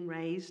were being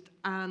raised,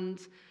 and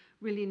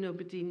really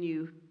nobody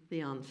knew the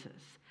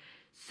answers.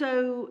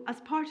 So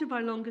as part of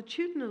our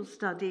longitudinal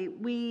study,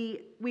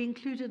 we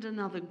included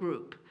another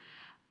group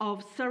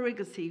of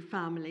surrogacy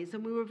families,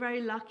 and we were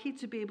very lucky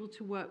to be able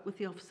to work with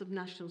the Office of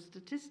National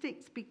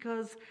Statistics,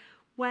 because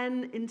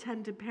when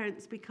intended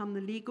parents become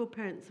the legal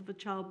parents of a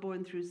child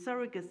born through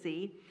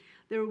surrogacy,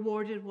 they're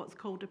awarded what's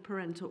called a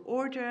parental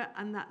order,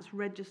 and that's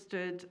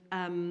registered,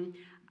 and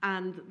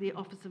the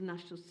Office of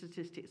National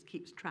Statistics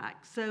keeps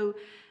track. So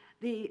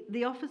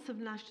the Office of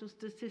National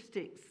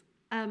Statistics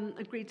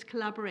agreed to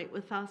collaborate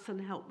with us and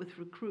help with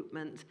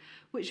recruitment,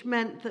 which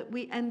meant that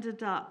we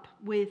ended up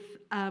with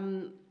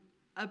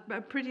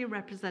a pretty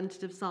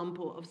representative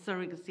sample of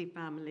surrogacy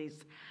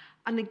families.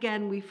 And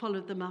again, we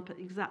followed them up at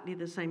exactly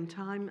the same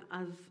time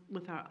as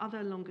with our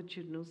other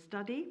longitudinal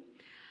study.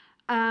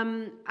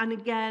 And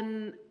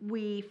again,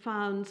 we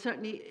found,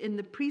 certainly in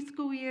the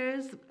preschool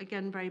years,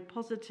 again, very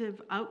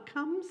positive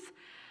outcomes.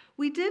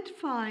 We did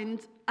find,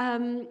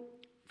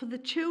 for the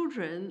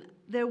children,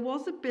 there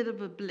was a bit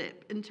of a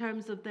blip in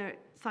terms of their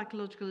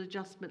psychological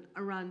adjustment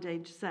around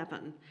age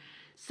 7.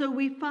 So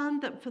we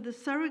found that for the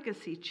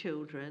surrogacy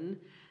children,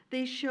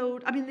 they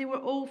showed, they were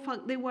all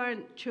they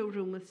weren't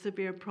children with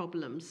severe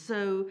problems.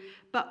 So,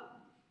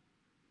 but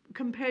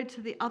compared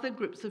to the other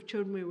groups of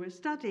children we were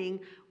studying,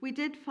 we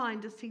did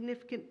find a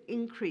significant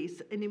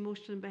increase in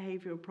emotional and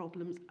behavioral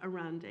problems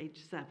around age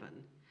 7.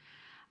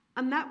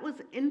 And that was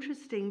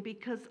interesting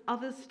because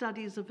other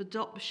studies of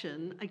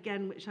adoption,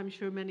 again, which I'm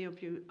sure many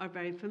of you are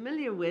very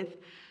familiar with,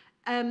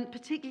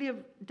 particularly of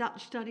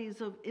Dutch studies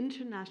of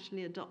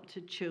internationally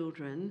adopted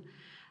children,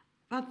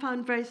 I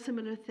found very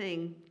similar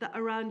thing, that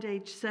around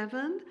age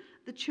 7,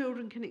 the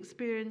children can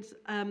experience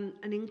an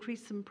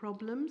increase in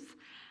problems.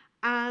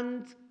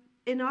 And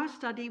in our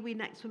study, we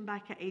next went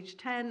back at age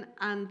 10,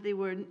 and they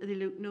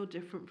looked no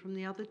different from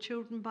the other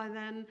children by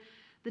then.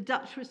 The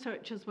Dutch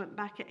researchers went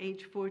back at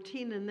age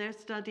 14 in their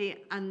study,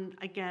 and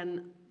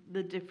again,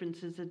 the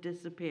differences had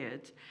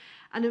disappeared.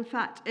 And in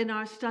fact, in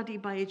our study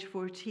by age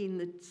 14,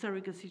 the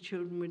surrogacy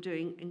children were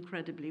doing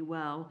incredibly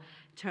well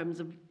in terms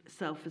of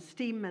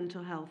self-esteem,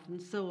 mental health,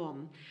 and so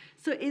on.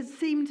 So it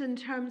seemed, in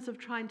terms of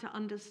trying to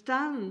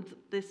understand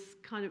this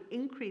kind of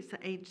increase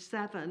at age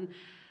 7,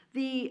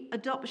 the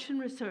adoption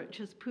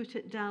researchers put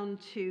it down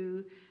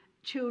to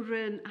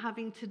children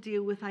having to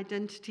deal with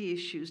identity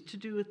issues to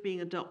do with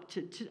being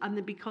adopted, and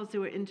then because they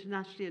were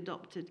internationally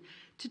adopted,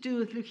 to do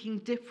with looking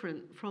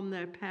different from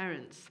their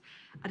parents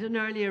at an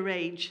earlier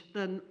age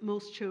than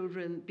most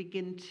children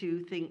begin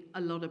to think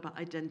a lot about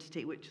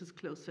identity, which is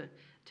closer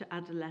to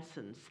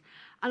adolescence.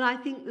 And I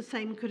think the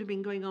same could have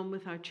been going on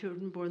with our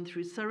children born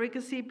through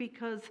surrogacy,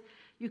 because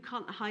you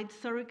can't hide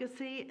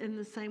surrogacy in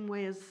the same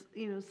way as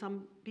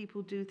some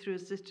people do through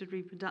assisted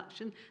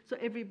reproduction. So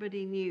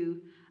everybody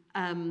knew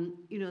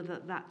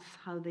that that's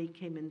how they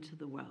came into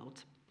the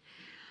world.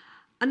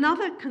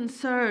 Another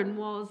concern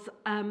was,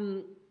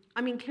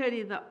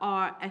 clearly there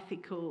are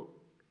ethical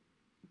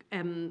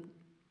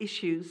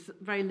issues,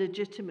 very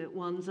legitimate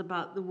ones,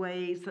 about the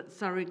ways that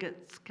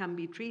surrogates can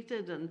be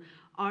treated and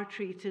are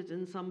treated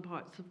in some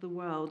parts of the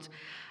world.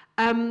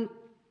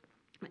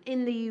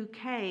 In the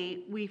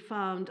UK, we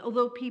found,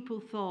 although people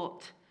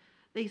thought,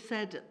 they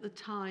said at the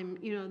time,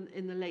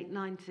 in the late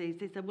 90s,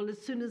 they said, well, as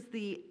soon as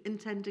the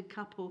intended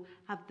couple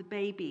have the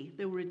baby,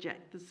 they'll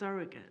reject the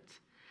surrogate.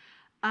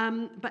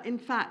 But in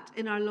fact,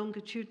 in our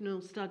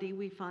longitudinal study,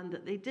 we found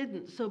that they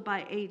didn't. So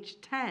by age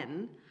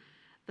 10,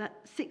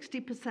 that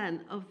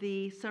 60% of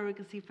the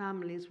surrogacy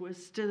families were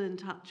still in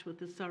touch with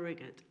the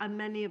surrogate, and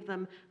many of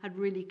them had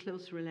really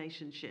close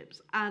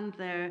relationships, and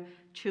their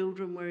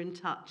children were in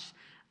touch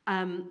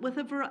with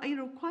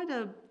quite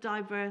a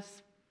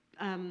diverse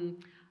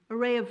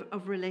array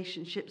of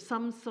relationships.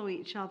 Some saw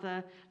each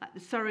other, like the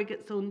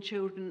surrogate's own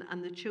children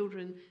and the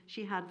children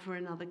she had for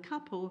another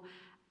couple,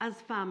 as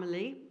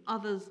family,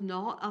 others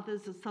not,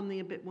 others as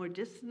something a bit more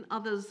distant,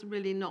 others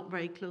really not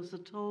very close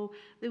at all.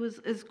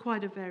 There's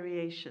quite a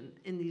variation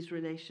in these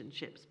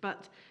relationships,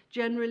 but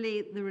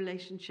generally the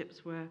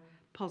relationships were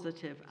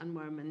positive and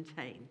were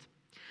maintained.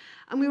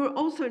 And we were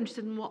also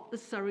interested in what the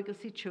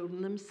surrogacy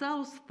children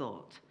themselves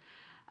thought.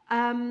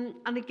 And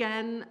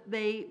again,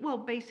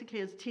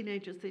 basically as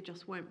teenagers, they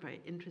just weren't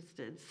very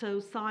interested. So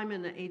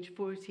Simon at age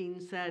 14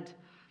 said,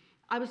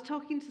 "I was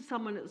talking to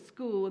someone at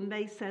school and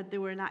they said they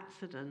were an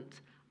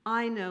accident.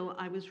 I know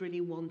I was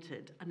really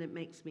wanted and it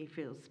makes me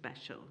feel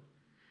special."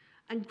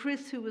 And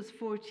Chris, who was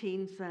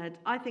 14, said,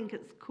 "I think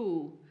it's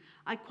cool.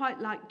 I quite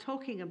like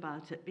talking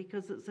about it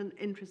because it's an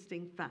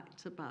interesting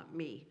fact about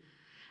me."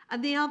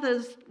 And the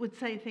others would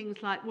say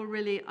things like, "Well,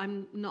 really,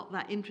 I'm not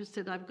that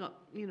interested. I've got,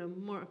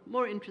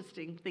 more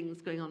interesting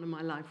things going on in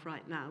my life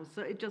right now."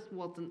 So it just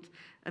wasn't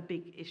a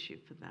big issue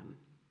for them.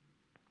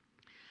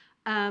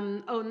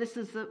 And this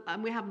is,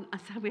 we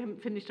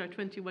haven't finished our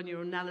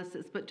 21-year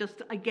analysis, but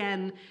just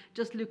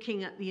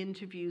looking at the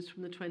interviews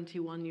from the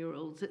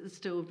 21-year-olds, it's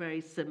still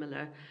very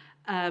similar,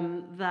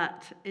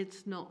 that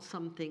it's not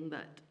something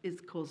that is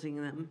causing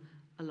them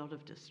a lot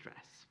of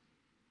distress.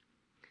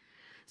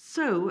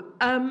 So,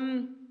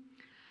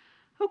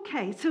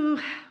 so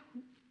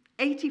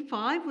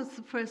 85 was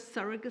the first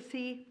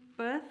surrogacy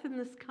birth in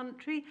this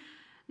country.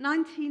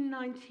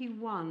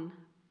 1991,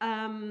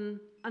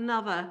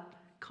 another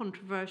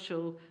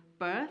controversial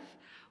birth,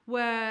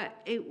 where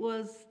it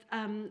was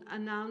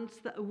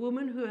announced that a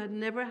woman who had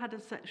never had a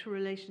sexual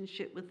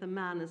relationship with a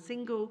man, a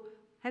single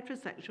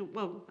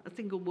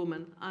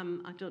woman,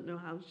 I don't know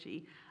how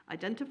she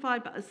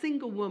identified, but a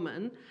single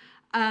woman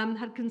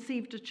had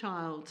conceived a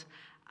child.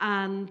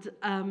 And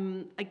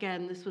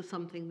again, this was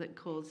something that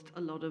caused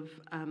a lot of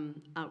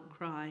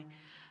outcry.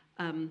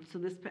 So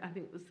this, I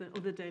think,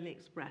 was the Daily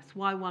Express.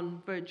 Why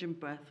one virgin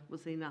birth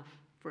was enough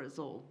for us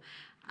all.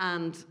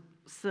 And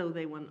so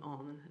they went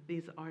on,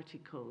 these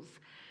articles.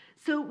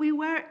 So we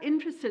were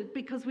interested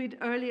because we'd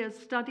earlier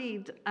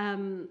studied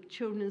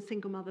children in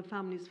single mother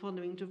families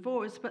following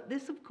divorce, but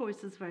this, of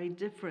course, is very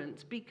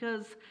different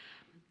because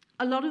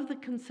a lot of the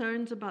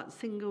concerns about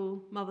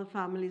single mother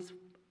families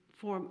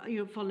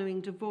following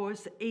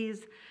divorce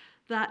is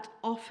that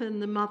often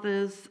the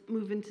mothers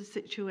move into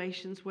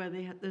situations where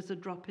there's a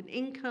drop in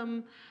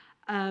income.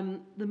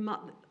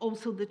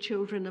 Also, the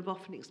children have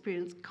often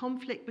experienced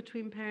conflict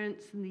between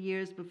parents in the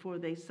years before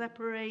they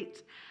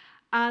separate.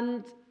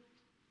 And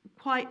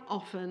quite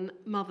often,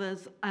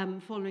 mothers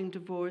following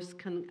divorce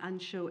can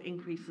show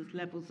increased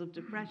levels of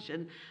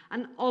depression.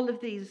 And all of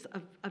these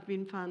have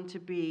been found to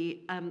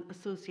be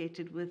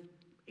associated with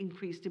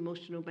increased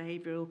emotional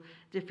behavioural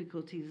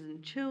difficulties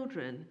in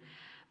children.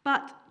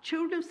 But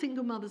children of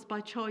single mothers by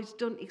choice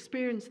don't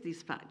experience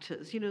these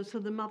factors, so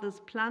the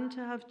mothers plan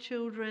to have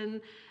children,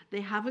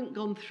 they haven't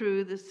gone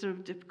through this sort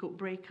of difficult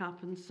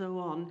breakup and so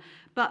on.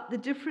 But the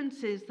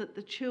difference is that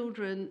the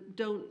children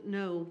don't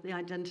know the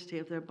identity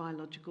of their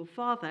biological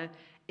father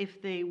if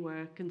they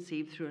were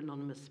conceived through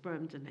anonymous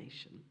sperm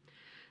donation.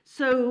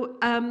 So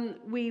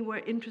we were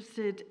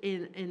interested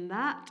in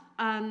that,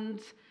 and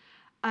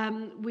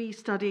we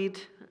studied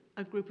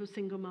a group of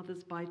single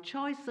mothers by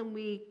choice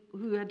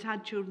who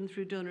had children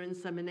through donor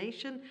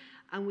insemination,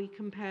 and we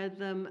compared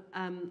them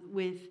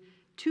with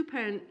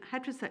two-parent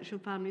heterosexual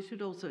families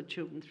who'd also had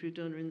children through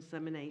donor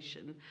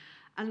insemination.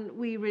 And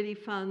we really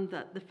found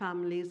that the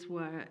families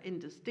were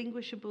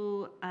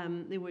indistinguishable,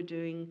 they were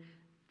doing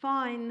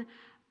fine,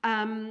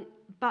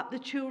 but the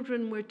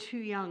children were too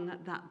young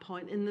at that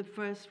point. In the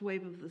first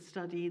wave of the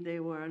study, they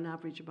were on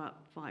average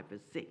about 5 or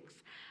 6.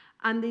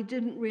 And they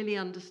didn't really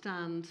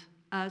understand,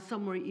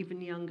 some were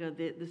even younger,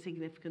 the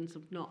significance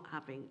of not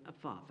having a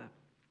father.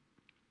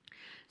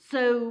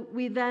 So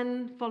we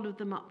then followed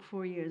them up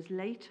 4 years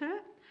later.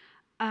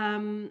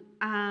 And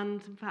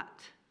in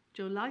fact,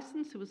 Jo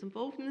Lysons, who was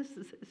involved in this,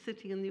 is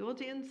sitting in the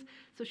audience,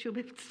 so she'll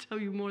be able to tell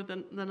you more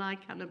than I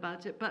can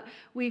about it. But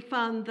we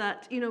found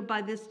that,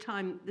 by this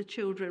time, the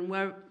children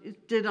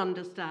did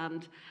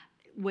understand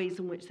ways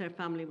in which their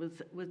family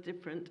was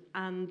different,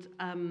 and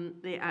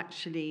they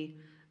actually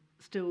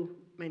still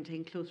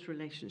maintain close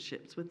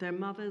relationships with their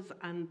mothers,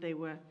 and they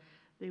were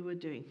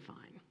doing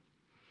fine.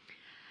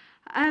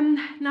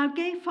 Now,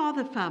 gay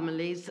father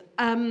families,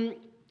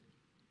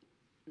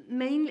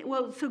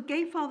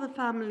 gay father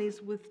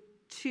families with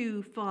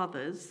two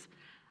fathers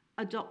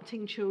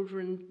adopting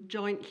children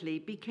jointly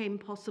became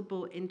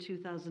possible in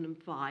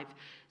 2005.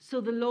 So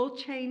the law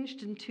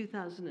changed in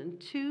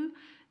 2002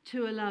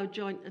 to allow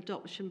joint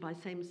adoption by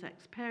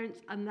same-sex parents,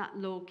 and that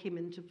law came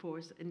into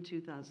force in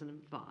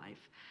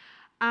 2005.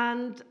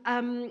 And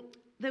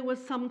there was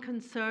some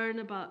concern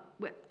about,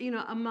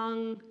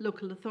 among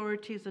local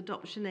authorities,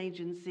 adoption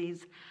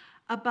agencies,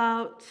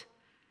 about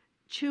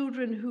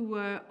children who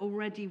were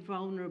already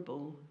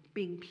vulnerable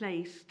being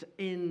placed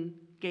in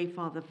gay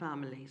father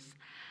families.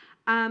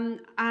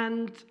 And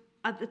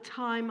at the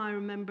time, I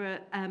remember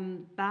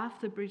BAF,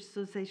 the British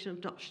Association of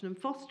Adoption and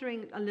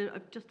Fostering,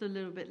 just a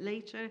little bit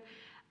later,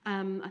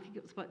 I think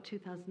it was about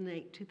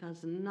 2008,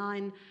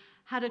 2009,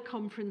 had a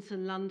conference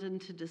in London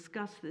to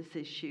discuss this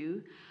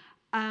issue.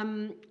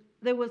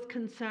 There was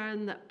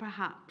concern that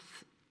perhaps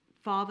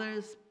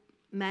fathers,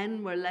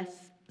 men, were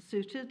less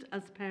suited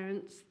as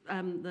parents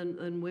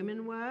than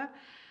women were.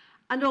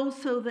 And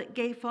also that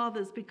gay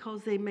fathers,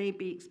 because they may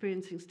be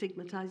experiencing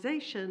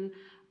stigmatization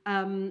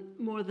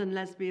more than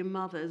lesbian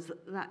mothers,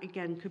 that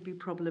again could be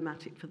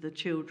problematic for the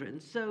children.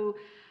 So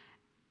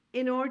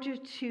in order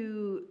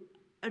to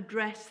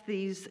address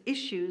these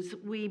issues,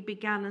 we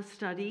began a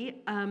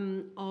study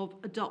of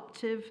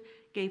adoptive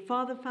gay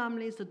father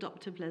families,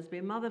 adoptive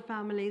lesbian mother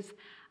families,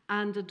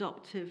 and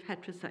adoptive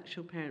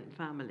heterosexual parent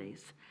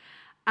families.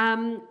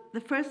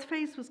 The first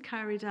phase was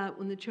carried out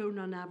when the children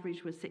on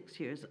average were 6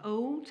 years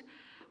old.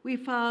 We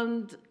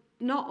found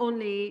not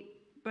only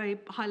very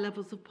high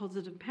levels of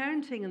positive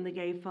parenting in the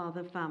gay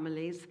father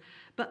families,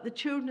 but the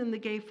children in the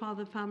gay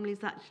father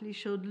families actually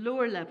showed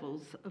lower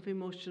levels of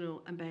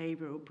emotional and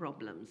behavioral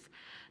problems.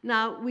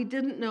 Now, we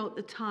didn't know at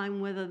the time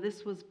whether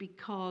this was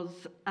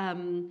because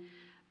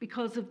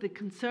of the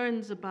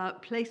concerns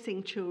about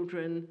placing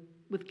children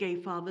with gay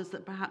fathers,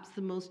 that perhaps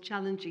the most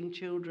challenging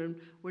children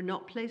were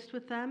not placed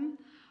with them,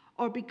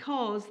 or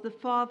because the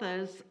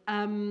fathers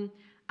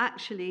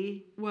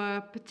actually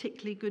were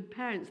particularly good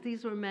parents.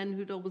 These were men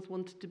who'd always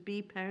wanted to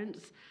be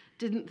parents,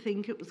 didn't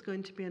think it was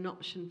going to be an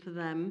option for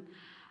them.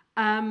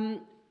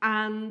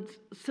 And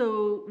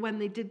so when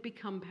they did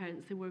become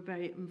parents, they were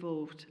very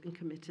involved and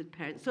committed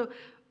parents. So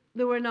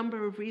there were a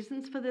number of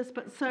reasons for this,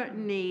 but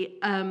certainly,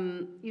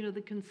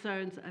 the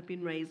concerns that have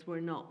been raised were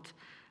not,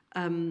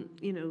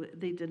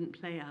 they didn't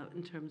play out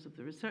in terms of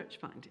the research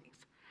findings.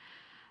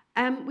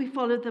 We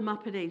followed them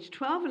up at age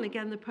 12, and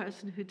again, the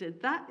person who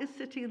did that is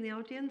sitting in the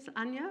audience,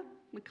 Anya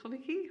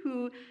McConaughey,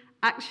 who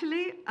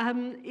actually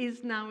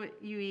is now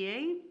at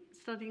UEA,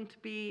 studying to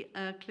be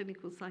a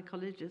clinical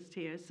psychologist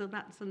here. So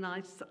that's a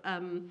nice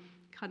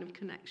kind of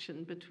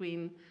connection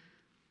between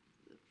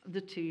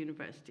the two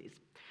universities.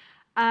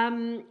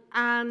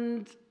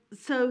 And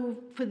so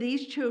for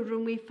these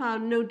children, we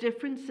found no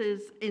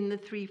differences in the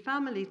three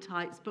family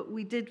types, but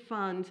we did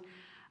find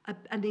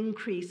an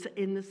increase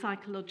in the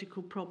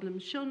psychological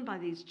problems shown by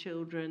these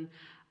children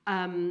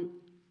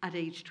at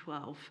age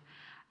 12.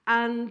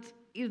 And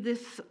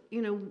this,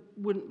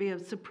 wouldn't be a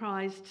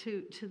surprise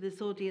to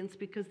this audience,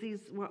 because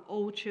these were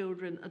all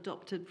children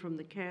adopted from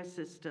the care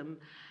system.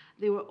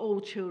 They were all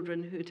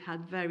children who'd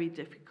had very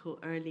difficult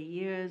early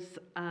years,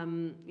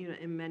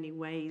 in many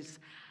ways.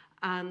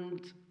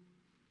 And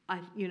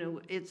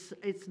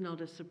it's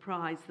not a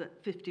surprise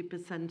that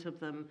 50% of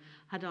them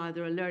had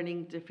either a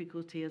learning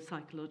difficulty, a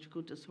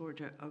psychological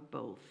disorder, or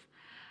both.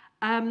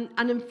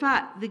 And in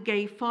fact, the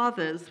gay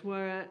fathers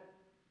were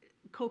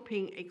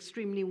coping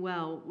extremely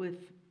well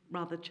with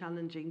rather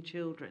challenging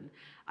children.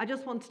 I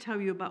just want to tell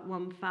you about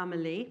one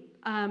family.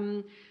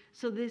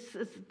 So this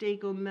is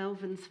Diego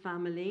Melvin's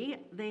family.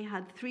 They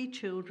had 3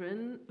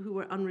 children who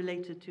were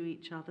unrelated to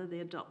each other. They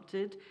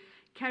adopted.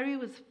 Kerry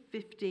was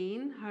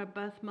 15, her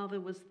birth mother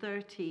was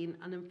 13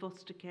 and in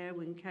foster care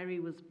when Kerry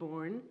was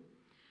born.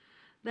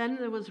 Then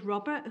there was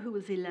Robert, who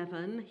was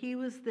 11. He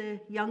was the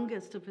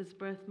youngest of his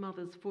birth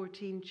mother's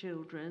 14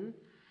 children.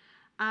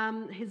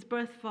 His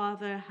birth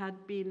father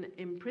had been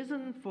in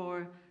prison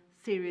for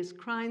serious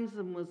crimes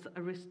and was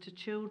a risk to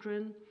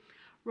children.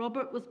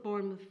 Robert was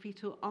born with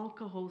fetal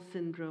alcohol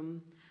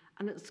syndrome,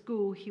 and at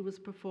school he was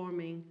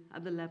performing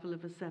at the level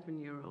of a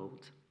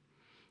 7-year-old.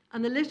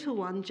 And the little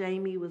one,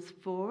 Jamie, was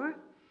 4.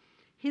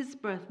 His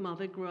birth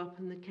mother grew up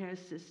in the care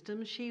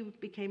system. She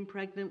became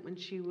pregnant when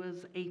she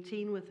was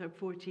 18 with her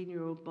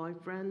 14-year-old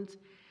boyfriend.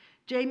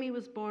 Jamie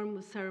was born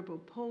with cerebral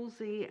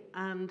palsy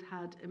and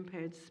had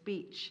impaired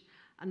speech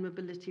and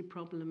mobility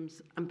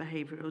problems and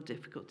behavioral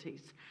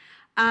difficulties.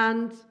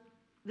 And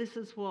this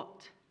is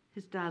what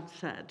his dad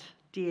said,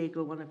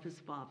 Diego, one of his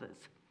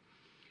fathers.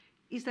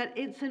 He said,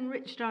 "It's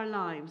enriched our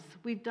lives.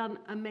 We've done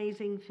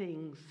amazing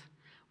things.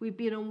 We've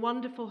been on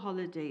wonderful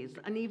holidays,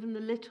 and even the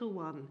little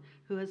one,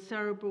 who has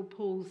cerebral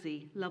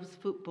palsy, loves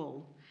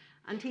football.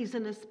 And he's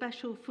in a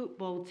special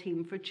football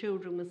team for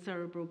children with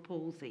cerebral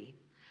palsy.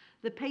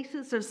 The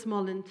paces are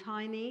small and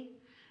tiny,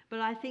 but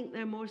I think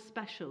they're more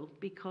special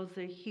because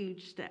they're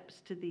huge steps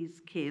to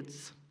these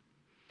kids."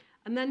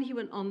 And then he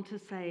went on to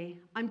say,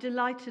 "I'm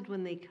delighted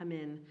when they come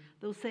in.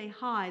 They'll say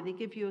hi, they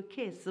give you a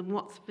kiss, and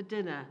what's for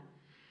dinner?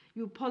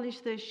 You'll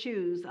polish their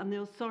shoes, and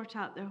they'll sort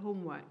out their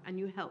homework, and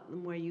you help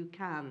them where you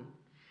can.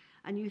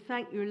 And you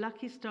thank your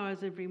lucky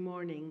stars every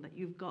morning that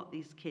you've got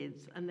these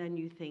kids, and then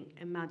you think,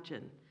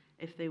 imagine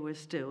if they were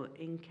still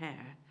in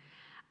care."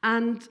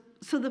 And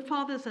so the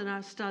fathers in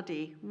our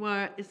study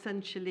were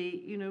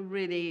essentially,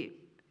 really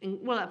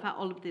well, in fact,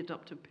 all of the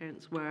adoptive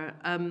parents were.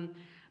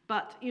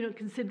 But,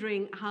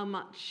 considering how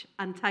much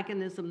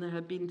antagonism there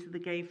had been to the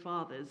gay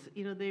fathers,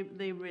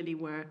 they really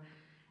were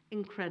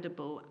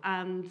incredible.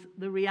 And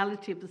the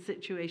reality of the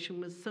situation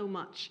was so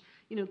much,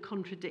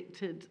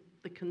 contradicted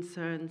the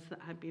concerns that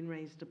had been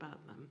raised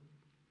about them.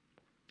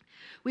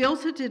 We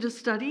also did a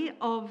study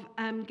of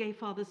gay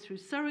fathers through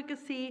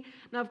surrogacy.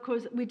 Now, of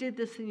course, we did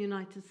this in the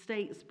United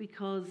States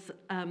because,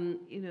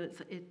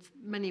 it's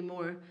many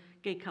more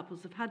gay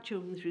couples have had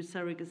children through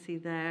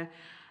surrogacy there.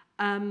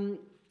 And,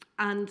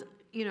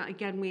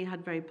 again, we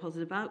had very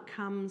positive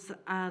outcomes,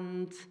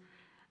 and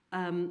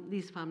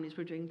these families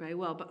were doing very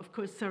well. But, of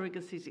course,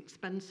 surrogacy is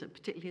expensive,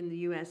 particularly in the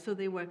US, so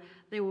they were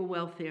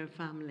wealthier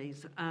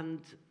families. And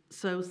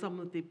so some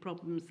of the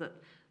problems that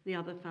the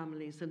other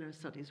families in our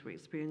studies were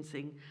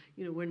experiencing,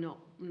 were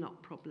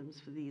not problems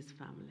for these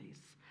families.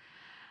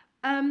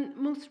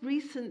 Most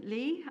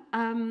recently,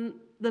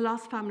 the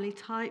last family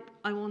type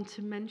I want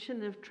to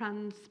mention of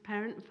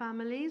transparent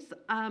families.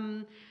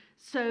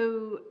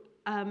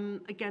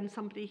 Again,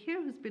 somebody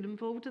here who's been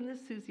involved in this,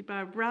 Susie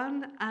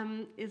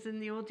Barr-Brown, is in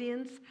the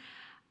audience.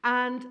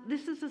 And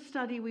this is a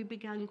study we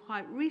began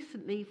quite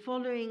recently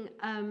following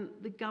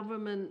the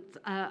government,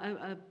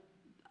 a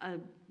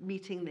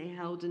meeting they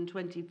held in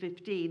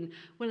 2015,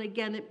 when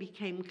again it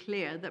became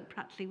clear that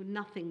practically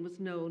nothing was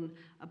known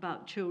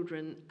about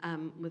children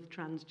with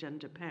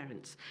transgender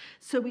parents.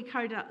 So we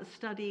carried out a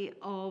study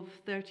of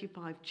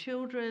 35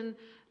 children,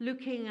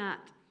 looking at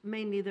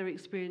mainly their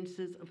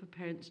experiences of a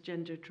parent's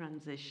gender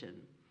transition.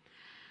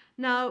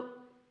 Now,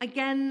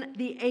 again,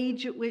 the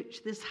age at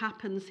which this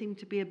happened seemed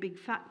to be a big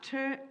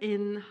factor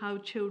in how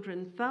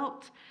children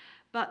felt.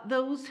 But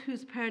those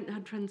whose parent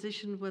had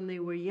transitioned when they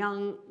were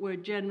young were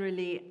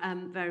generally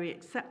very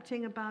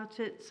accepting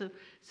about it. So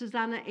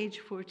Susanna, age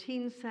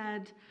 14,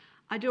 said,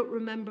 "I don't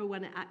remember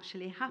when it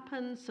actually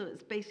happened, so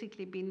it's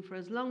basically been for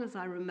as long as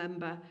I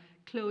remember.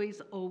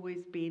 Chloe's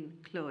always been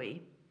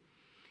Chloe."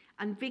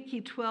 And Vicky,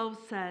 12,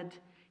 said,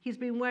 "He's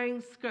been wearing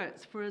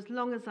skirts for as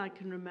long as I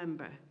can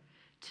remember.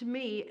 To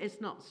me, it's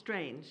not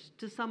strange.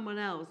 To someone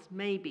else,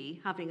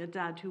 maybe having a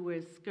dad who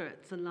wears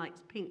skirts and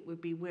likes pink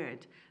would be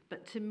weird.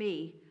 But to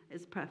me,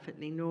 it's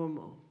perfectly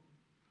normal."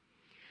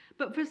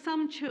 But for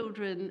some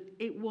children,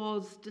 it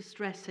was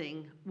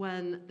distressing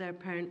when their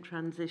parent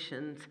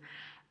transitioned.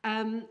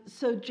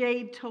 So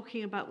Jade,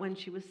 talking about when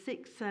she was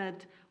 6,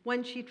 said,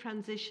 "When she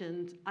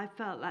transitioned, I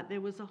felt like there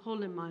was a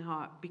hole in my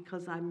heart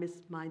because I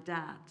missed my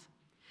dad."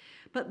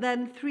 But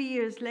then 3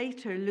 years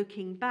later,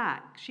 looking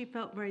back, she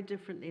felt very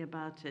differently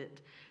about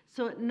it.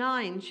 So at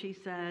 9, she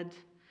said,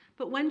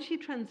 but when she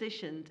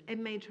transitioned, it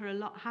made her a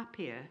lot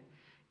happier,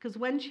 because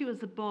when she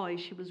was a boy,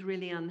 she was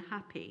really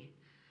unhappy.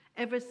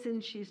 Ever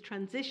since she's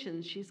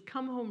transitioned, she's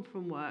come home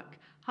from work,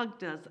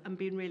 hugged us, and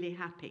been really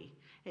happy.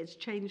 It's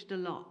changed a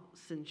lot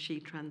since she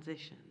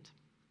transitioned.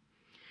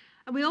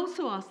 And we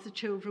also asked the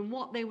children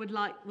what they would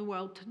like the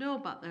world to know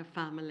about their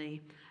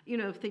family.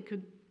 If they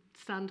could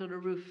stand on a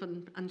roof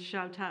and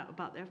shout out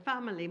about their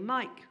family.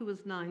 Mike, who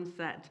was 9,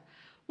 said,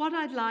 "What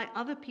I'd like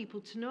other people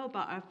to know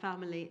about our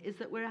family is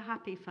that we're a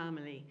happy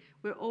family.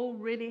 We're all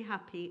really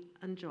happy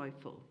and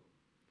joyful."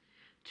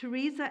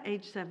 Teresa,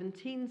 age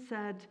 17,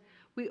 said,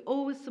 "We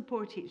always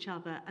support each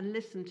other and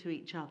listen to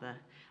each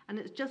other, and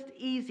it's just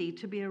easy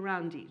to be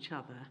around each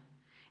other.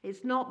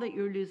 It's not that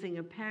you're losing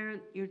a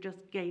parent, you're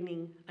just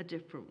gaining a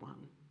different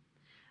one."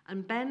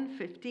 And Ben,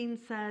 15,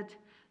 said,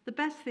 "The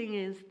best thing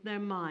is they're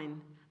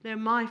mine. They're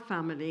my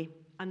family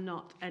and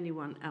not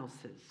anyone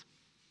else's."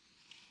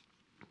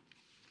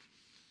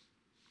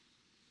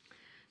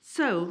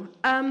 So,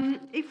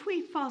 if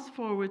we fast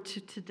forward to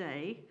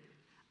today,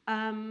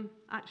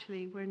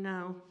 actually we're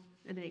now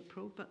in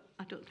April, but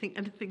I don't think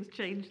anything's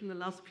changed in the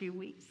last few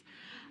weeks.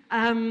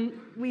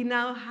 We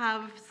now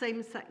have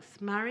same-sex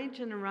marriage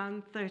in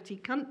around 30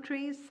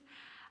 countries,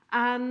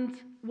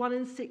 and 1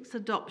 in 6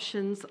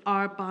 adoptions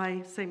are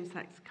by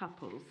same-sex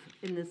couples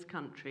in this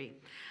country.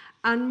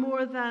 And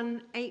more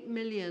than 8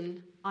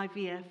 million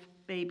IVF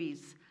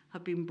babies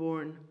have been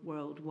born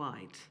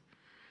worldwide.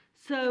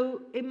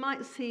 So it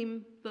might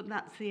seem that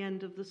that's the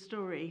end of the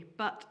story,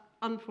 but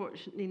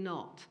unfortunately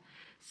not.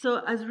 So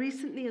as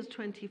recently as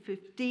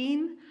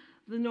 2015,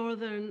 the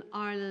Northern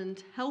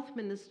Ireland Health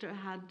Minister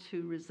had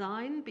to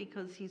resign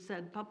because he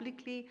said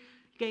publicly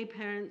gay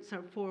parents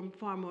are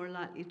far more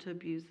likely to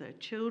abuse their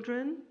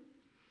children.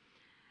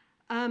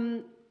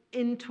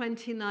 In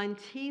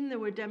 2019, there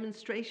were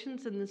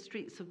demonstrations in the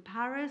streets of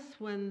Paris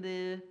when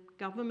the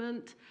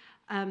government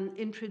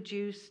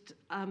introduced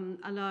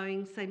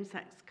allowing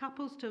same-sex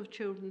couples to have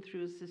children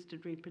through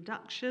assisted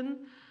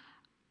reproduction.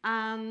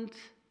 And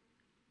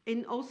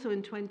also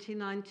in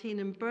 2019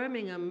 in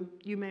Birmingham,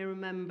 you may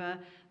remember,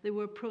 there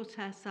were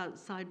protests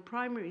outside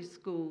primary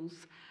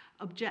schools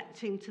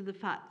objecting to the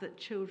fact that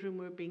children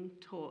were being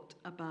taught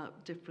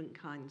about different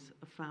kinds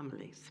of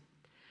families.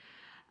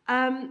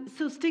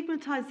 So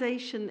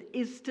stigmatization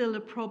is still a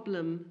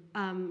problem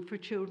for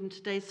children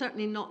today,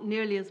 certainly not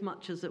nearly as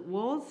much as it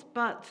was,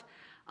 but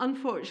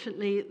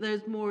unfortunately,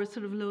 there's more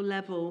sort of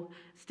low-level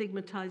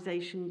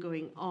stigmatization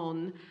going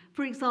on.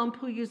 For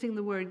example, using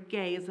the word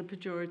gay as a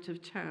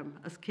pejorative term,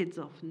 as kids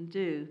often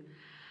do.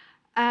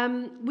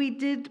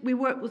 We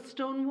worked with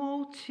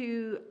Stonewall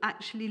to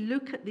actually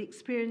look at the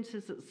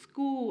experiences at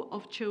school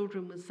of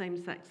children with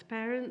same-sex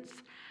parents,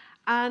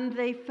 and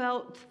they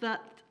felt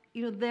that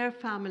their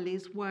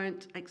families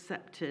weren't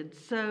accepted.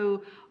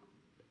 So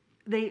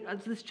they,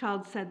 as this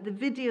child said, the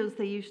videos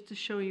they used to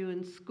show you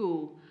in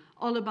school,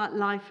 all about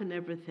life and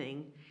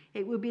everything,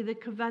 it would be the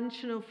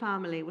conventional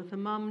family with a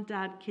mum,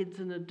 dad, kids,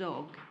 and a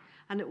dog,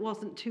 and it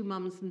wasn't two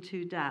mums and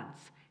two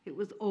dads. It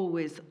was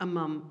always a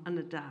mum and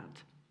a dad.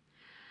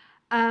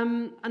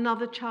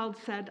 Another child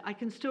said, I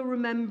can still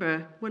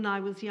remember when I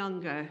was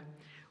younger,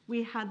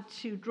 we had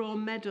to draw a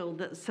medal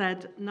that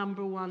said,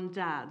 #1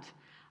 dad.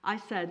 I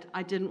said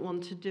I didn't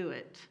want to do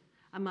it.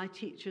 And my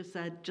teacher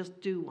said,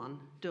 just do one,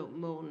 don't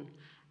moan.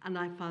 And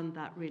I found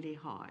that really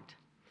hard.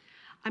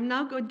 I'm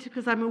now going to,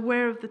 because I'm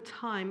aware of the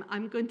time,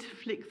 I'm going to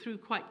flick through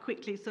quite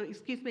quickly. So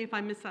excuse me if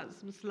I miss out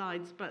some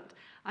slides, but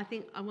I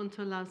think I want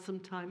to allow some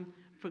time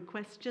for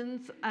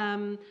questions.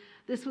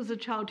 This was a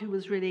child who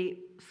was really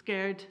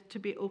scared to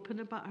be open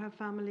about her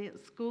family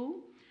at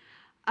school.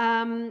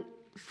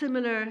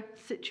 Similar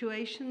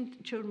situation,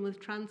 children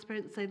with trans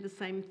parents say the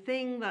same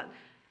thing, that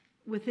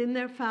within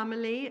their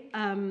family,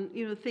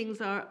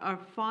 things are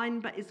fine,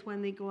 but it's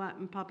when they go out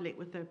in public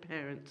with their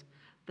parents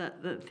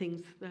that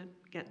things that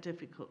get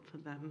difficult for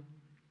them.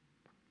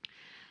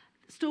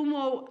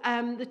 Stonewall,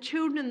 the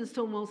children in the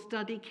Stonewall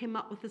study came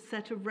up with a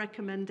set of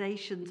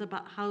recommendations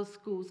about how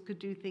schools could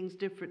do things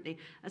differently,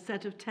 a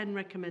set of 10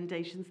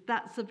 recommendations.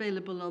 That's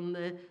available on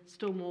the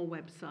Stonewall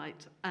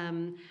website.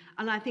 And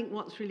I think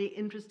what's really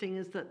interesting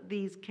is that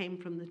these came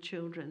from the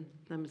children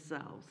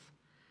themselves.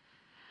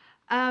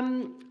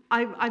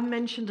 I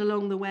mentioned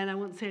along the way, and I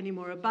won't say any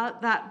more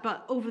about that,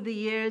 but over the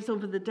years,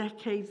 over the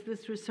decades,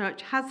 this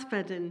research has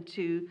fed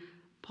into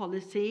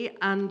policy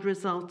and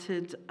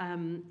resulted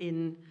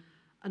in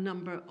a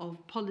number of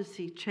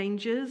policy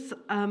changes,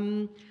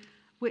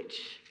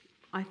 which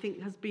I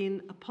think has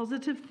been a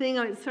positive thing.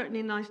 It's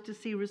certainly nice to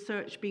see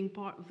research being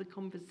part of the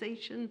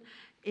conversation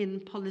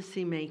in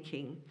policy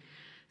making.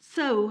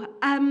 So,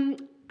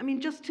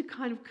 just to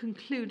kind of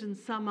conclude and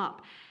sum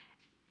up,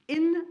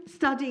 in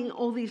studying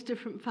all these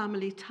different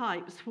family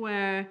types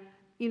where,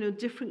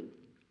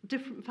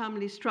 different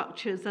family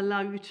structures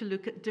allow you to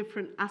look at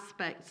different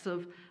aspects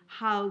of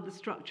how the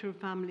structure of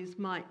families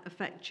might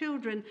affect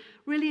children,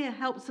 really it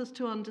helps us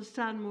to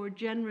understand more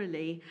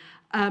generally,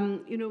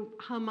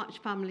 how much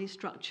family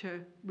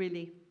structure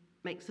really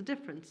makes a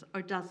difference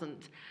or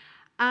doesn't.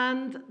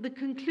 And the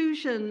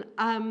conclusion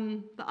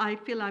that I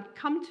feel I've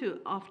come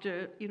to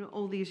after,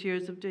 all these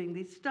years of doing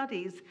these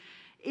studies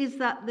is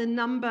that the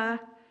number,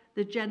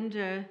 the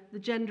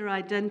gender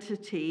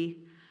identity,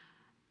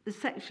 the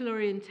sexual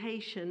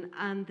orientation,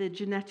 and the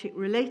genetic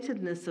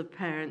relatedness of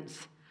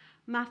parents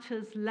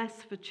matters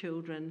less for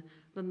children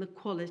than the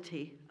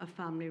quality of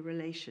family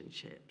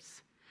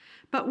relationships.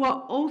 But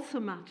what also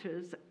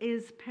matters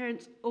is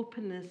parents'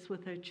 openness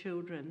with their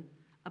children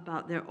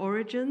about their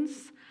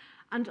origins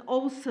and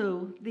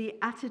also the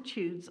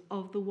attitudes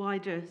of the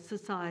wider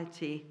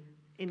society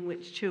in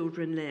which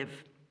children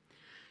live.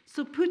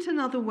 So put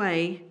another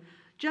way,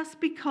 just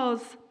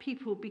because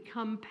people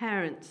become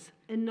parents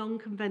in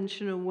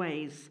non-conventional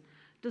ways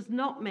does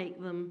not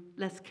make them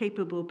less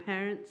capable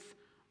parents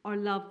or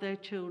love their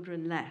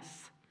children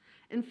less.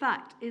 In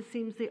fact, it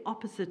seems the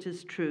opposite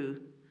is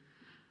true.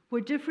 Where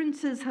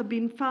differences have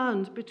been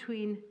found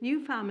between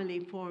new family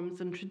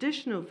forms and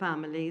traditional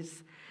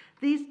families,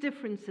 these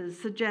differences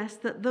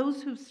suggest that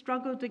those who've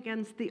struggled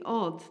against the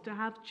odds to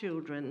have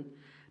children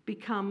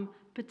become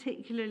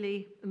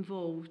particularly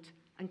involved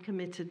and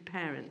committed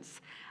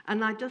parents.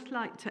 And I'd just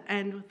like to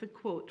end with a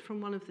quote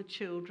from one of the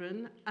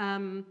children,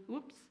 in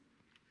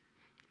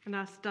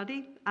our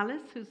study,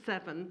 Alice, who's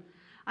 7.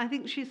 I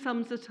think she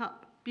sums it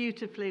up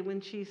beautifully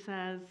when she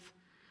says,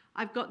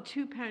 I've got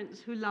 2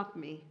 parents who love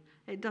me.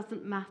 It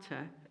doesn't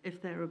matter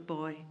if they're a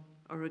boy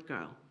or a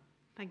girl.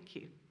 Thank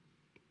you.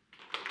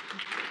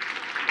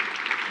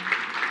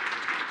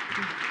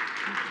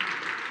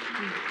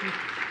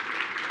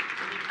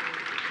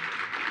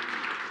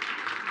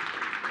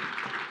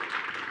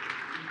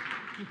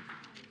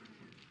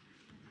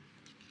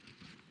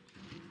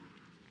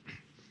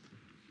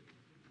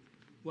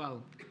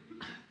 Well,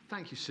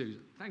 thank you, Susan.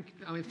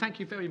 Thank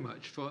you very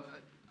much for.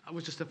 It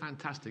was just a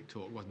fantastic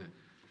talk, wasn't it?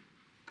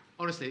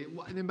 Honestly,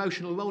 an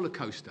emotional roller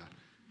coaster.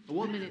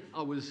 One minute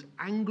I was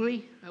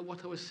angry at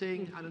what I was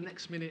seeing, and the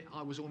next minute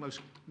I was almost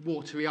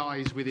watery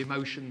eyes with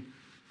emotion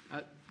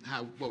at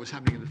what was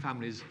happening in the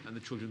families and the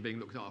children being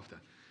looked after.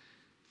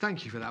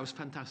 Thank you for that. It was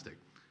fantastic.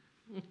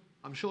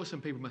 I'm sure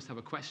some people must have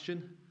a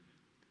question.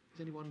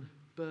 Is anyone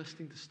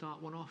bursting to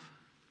start one off?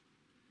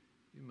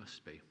 You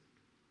must be.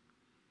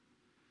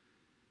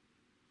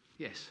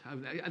 Yes.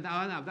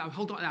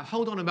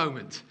 Hold on a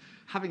moment.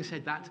 Having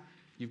said that,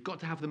 you've got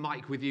to have the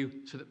mic with you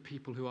so that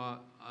people who are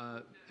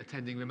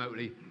attending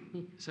remotely,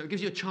 so it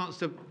gives you a chance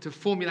to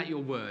formulate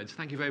your words.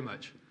 Thank you very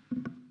much.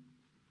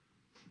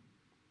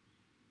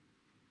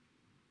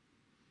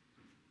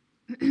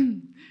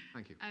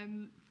 Thank you.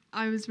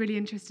 I was really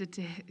interested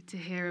to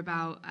hear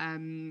about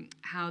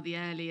how the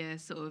earlier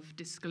sort of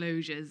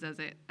disclosures, as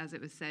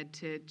it was said,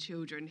 to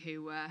children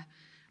who were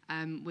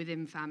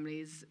within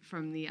families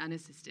from the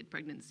unassisted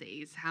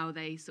pregnancies, how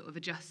they sort of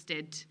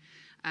adjusted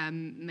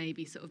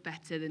maybe sort of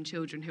better than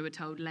children who were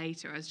told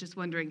later. I was just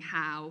wondering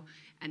how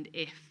and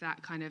if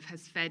that kind of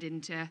has fed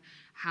into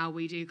how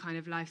we do kind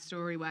of life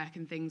story work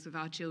and things with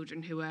our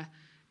children who are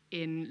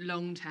in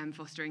long-term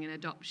fostering and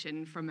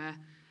adoption from a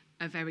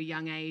very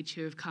young age,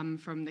 who have come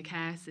from the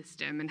care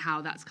system, and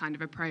how that's kind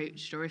of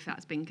approached, or if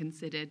that's been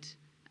considered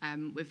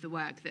with the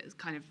work that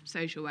kind of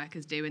social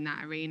workers do in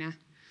that arena.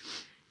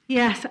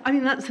 Yes, I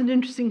mean, that's an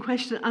interesting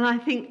question, and I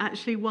think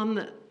actually one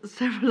that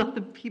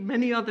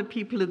many other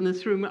people in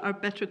this room are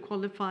better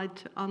qualified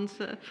to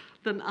answer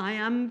than I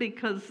am,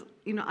 because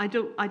I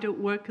don't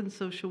work in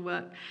social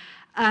work,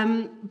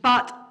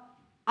 but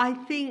I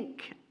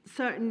think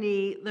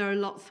certainly there are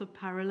lots of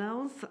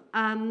parallels,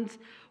 and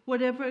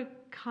whatever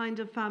kind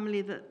of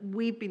family that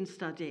we've been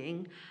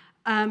studying,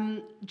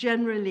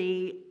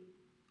 generally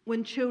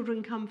when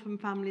children come from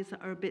families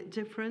that are a bit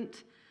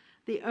different,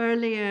 the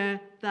earlier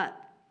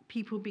that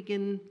people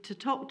begin to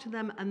talk to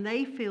them and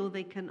they feel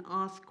they can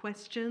ask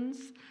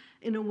questions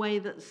in a way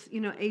that's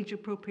age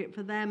appropriate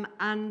for them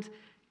and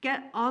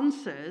get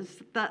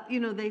answers that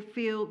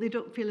they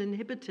don't feel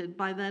inhibited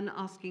by then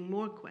asking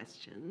more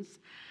questions.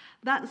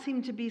 That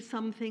seemed to be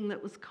something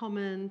that was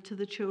common to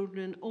the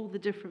children in all the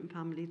different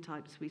family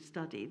types we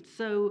studied.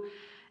 So,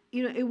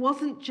 it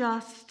wasn't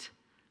just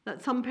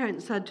that some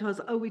parents said to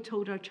us, oh, we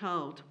told our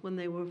child when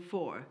they were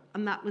 4,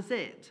 and that was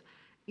it.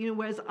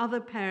 Whereas other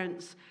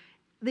parents,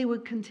 they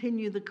would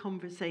continue the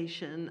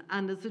conversation,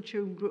 and as the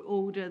children grew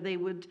older, they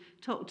would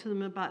talk to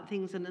them about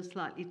things in a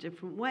slightly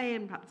different way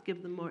and perhaps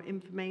give them more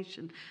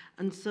information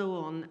and so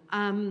on.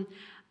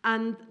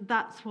 And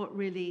that's what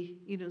really,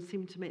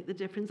 seemed to make the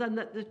difference. And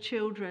that the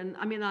children,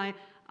 I mean, I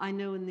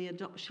know in the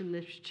adoption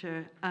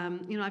literature,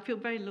 I feel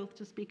very loath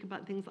to speak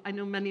about things I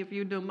know many of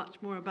you know much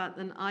more about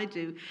than I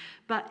do.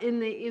 But in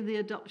the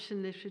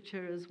adoption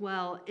literature as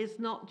well, it's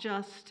not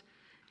just,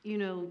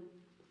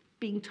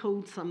 being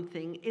told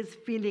something, it's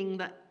feeling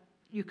that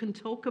you can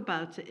talk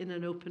about it in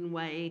an open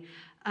way,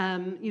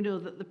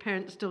 that the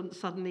parents don't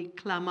suddenly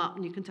clam up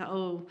and you can tell,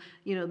 oh,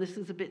 this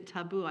is a bit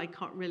taboo, I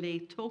can't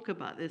really talk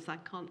about this, I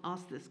can't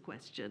ask this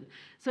question.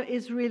 So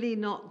it's really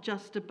not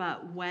just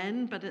about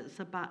when, but it's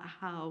about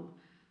how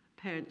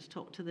parents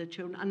talk to their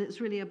children, and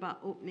it's really about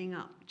opening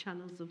up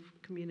channels of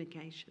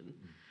communication.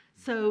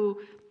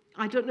 So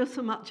I don't know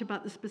so much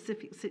about the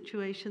specific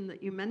situation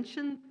that you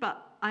mentioned,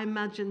 but I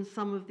imagine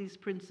some of these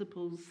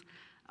principles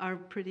are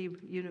pretty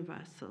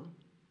universal.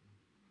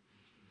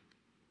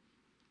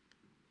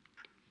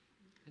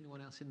 Anyone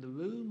else in the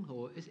room,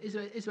 or is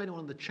there anyone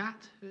on the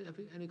chat? Have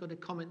you got a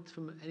comment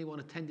from anyone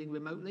attending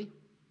remotely?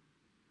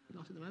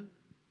 Not at the moment.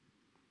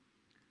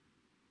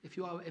 If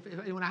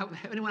anyone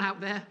out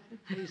there,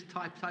 please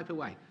type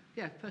away.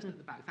 Yeah, person at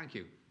the back. Thank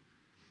you.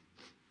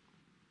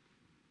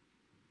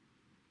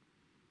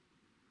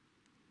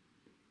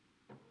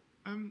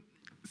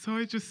 So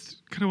I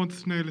just kind of wanted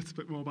to know a little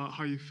bit more about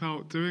how you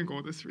felt doing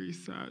all this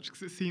research,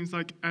 because it seems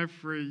like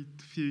every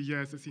few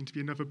years there seems to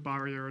be another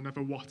barrier,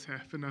 another what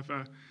if,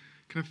 another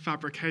kind of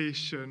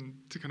fabrication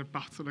to kind of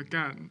battle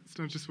against.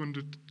 And I just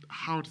wondered,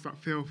 how does that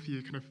feel for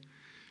you, kind of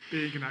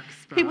being an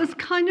expert? It was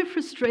kind of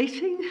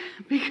frustrating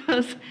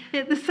because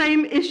the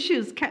same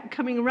issues kept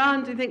coming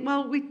around. You think,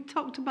 well, we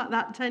talked about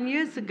that 10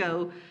 years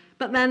ago.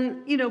 But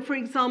then, for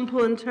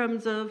example, in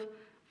terms of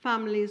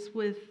families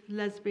with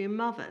lesbian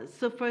mothers.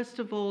 So first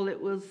of all,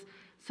 it was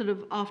sort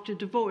of after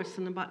divorce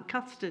and about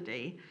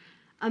custody.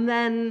 And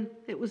then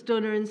it was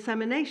donor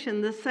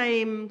insemination. The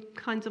same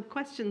kinds of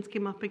questions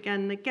came up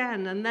again and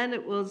again. And then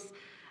it was,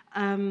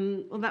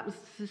 that was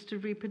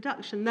assisted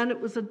reproduction. Then it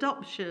was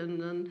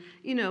adoption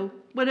and,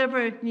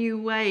 whatever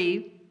new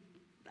way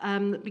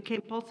that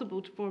became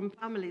possible to form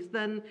families.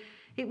 Then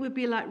it would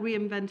be like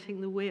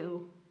reinventing the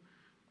wheel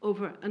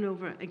over and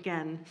over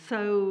again.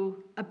 So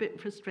a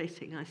bit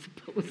frustrating, I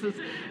suppose,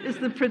 is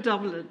the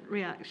predominant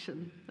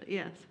reaction. But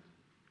yes.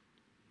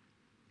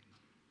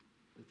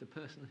 The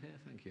person here,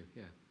 thank you.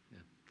 Yeah,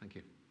 thank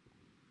you.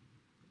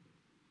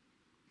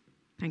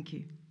 Thank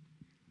you.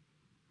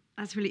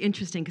 That's really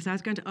interesting, because I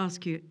was going to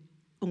ask you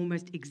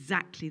almost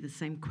exactly the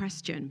same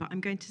question, but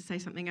I'm going to say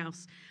something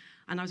else.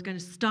 And I was going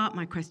to start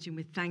my question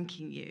with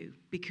thanking you,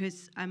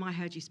 because I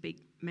heard you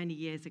speak many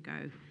years ago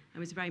and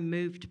was very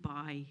moved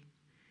by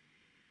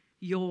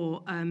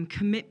your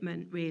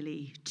commitment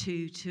really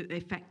to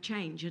effect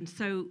change,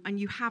 and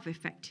you have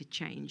effected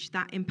change.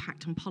 That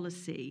impact on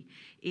policy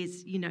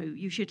is,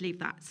 you should leave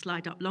that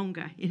slide up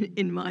longer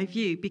in my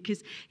view,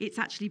 because it's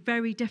actually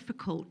very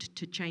difficult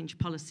to change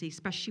policy,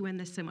 especially when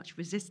there's so much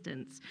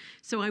resistance.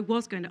 So I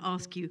was going to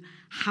ask you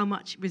how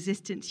much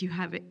resistance you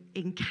have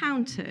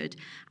encountered,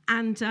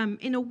 and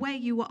in a way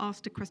you were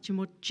asked a question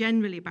more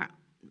generally about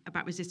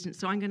about resistance.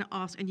 So I'm going to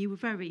ask, and you were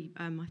very,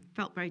 I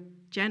felt very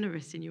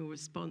generous in your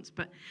response,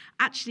 but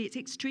actually it's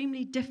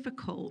extremely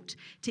difficult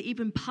to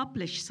even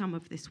publish some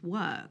of this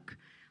work.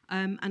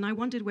 And I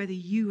wondered whether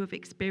you have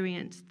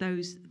experienced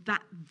those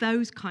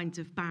kinds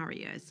of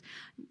barriers.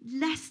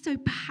 Less so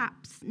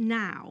perhaps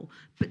now,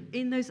 but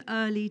in those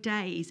early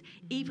days,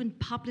 even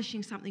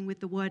publishing something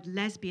with the word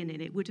lesbian in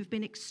it would have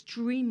been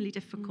extremely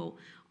difficult.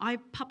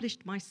 I've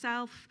published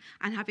myself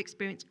and have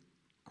experienced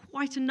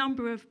quite a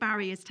number of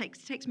barriers. It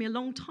takes me a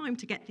long time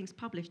to get things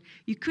published.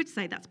 You could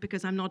say that's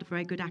because I'm not a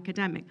very good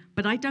academic,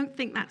 but I don't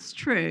think that's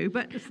true.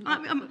 But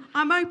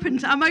I'm open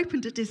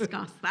to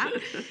discuss that.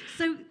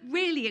 So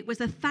really, it was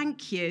a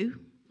thank you,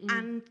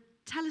 and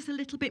tell us a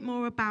little bit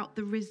more about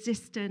the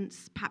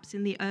resistance, perhaps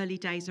in the early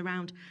days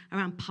around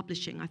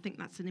publishing. I think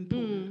that's an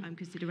important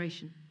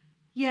consideration.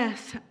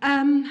 Yes.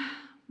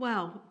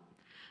 Well,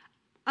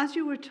 as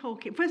you were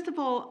talking, first of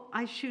all,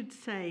 I should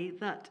say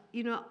that,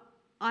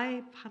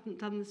 I haven't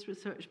done this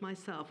research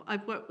myself.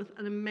 I've worked with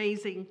an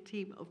amazing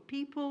team of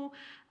people,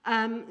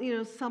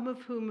 some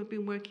of whom have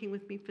been working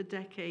with me for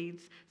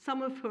decades,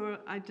 some of whom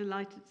I'm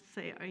delighted to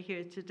say are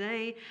here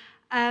today.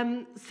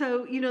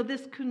 So,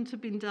 this couldn't have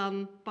been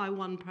done by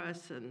one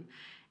person.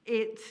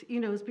 It,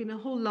 has been a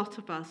whole lot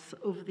of us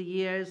over the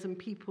years and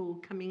people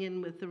coming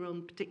in with their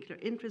own particular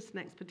interests and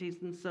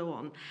expertise and so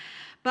on.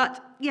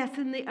 But yes,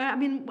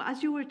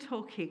 as you were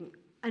talking,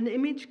 an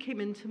image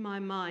came into my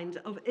mind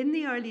of in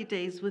the early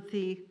days with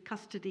the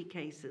custody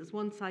cases,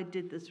 once I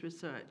did this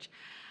research,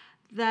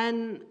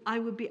 then I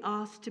would be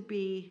asked to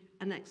be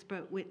an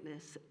expert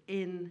witness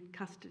in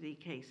custody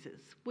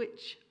cases,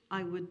 which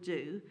I would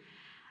do.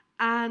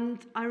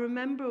 And I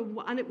remember,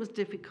 and it was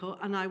difficult,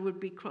 and I would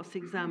be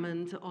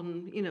cross-examined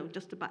on,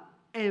 just about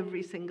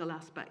every single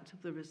aspect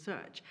of the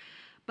research.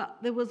 But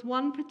there was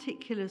one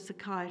particular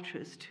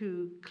psychiatrist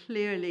who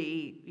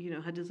clearly,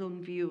 had his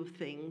own view of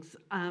things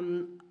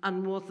and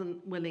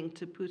wasn't willing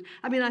to put...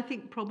 I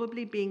think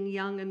probably being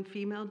young and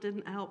female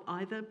didn't help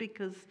either,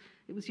 because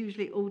it was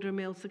usually older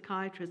male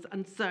psychiatrists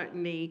and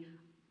certainly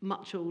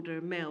much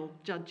older male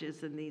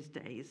judges in these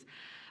days.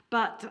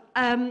 But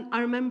I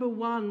remember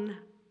one,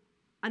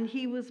 and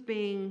he was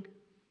being,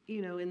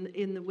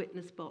 in the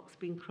witness box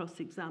being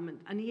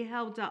cross-examined, and he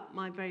held up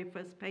my very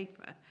first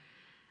paper.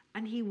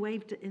 And he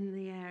waved it in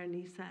the air and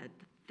he said,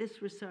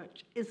 "This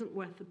research isn't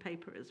worth the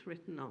paper it's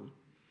written on."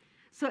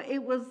 So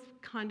it was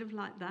kind of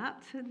like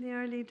that in the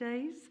early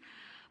days.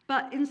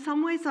 But in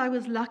some ways I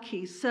was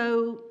lucky.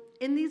 So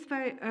in these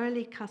very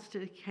early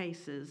custody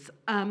cases,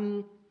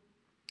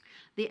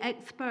 the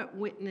expert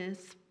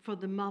witness for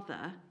the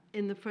mother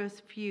in the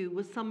first few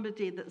was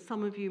somebody that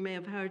some of you may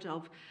have heard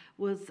of,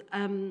 was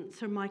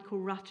Sir Michael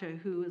Rutter,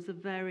 who was a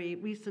very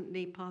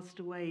recently passed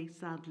away,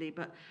 sadly,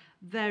 but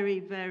very,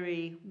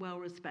 very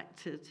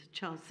well-respected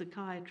child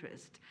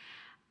psychiatrist.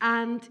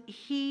 And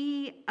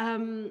he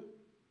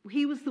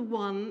was the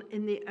one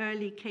in the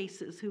early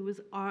cases who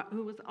was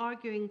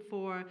arguing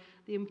for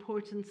the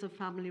importance of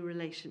family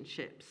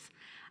relationships.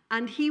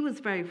 And he was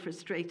very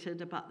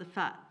frustrated about the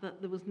fact that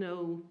there was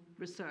no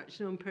research,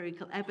 no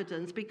empirical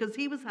evidence, because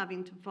he was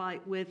having to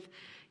fight with,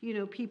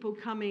 people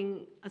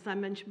coming, as I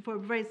mentioned before, a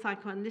very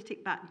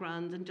psychoanalytic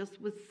background and just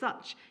with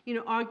such,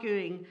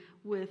 arguing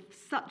with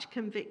such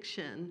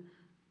conviction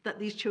that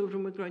these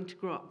children were going to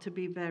grow up to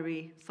be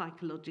very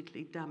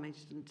psychologically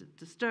damaged and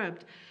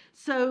disturbed.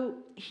 So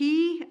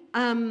he,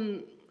 I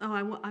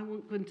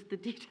won't go into the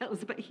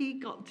details, but he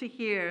got to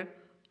hear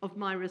of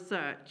my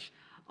research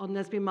on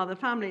lesbian mother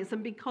families,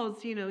 and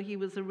because, he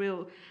was a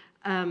real,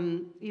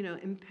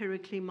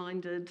 empirically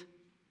minded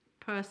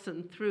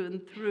person through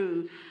and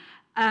through,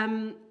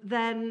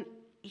 then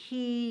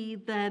he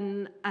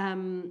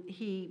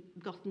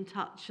got in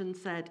touch and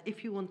said,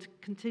 "If you want to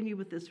continue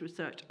with this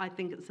research, I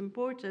think it's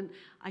important.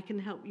 I can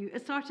help you."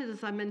 It started,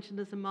 as I mentioned,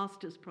 as a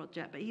master's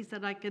project, but he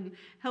said, "I can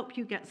help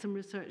you get some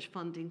research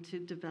funding to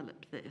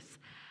develop this."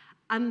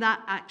 And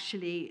that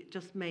actually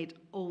just made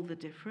all the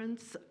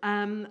difference.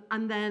 And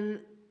then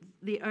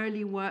the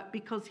early work,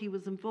 because he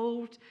was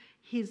involved,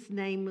 his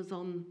name was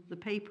on the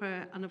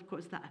paper, and of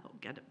course that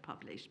helped get it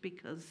published,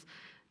 because,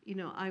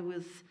 I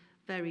was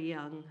very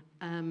young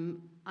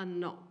and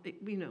not,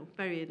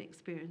 very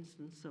inexperienced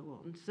and so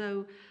on.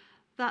 So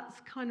that's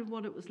kind of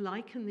what it was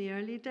like in the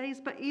early days.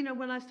 But,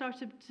 when I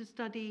started to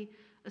study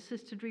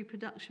assisted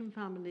reproduction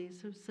families,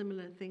 so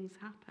similar things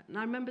happen. And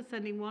I remember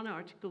sending one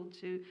article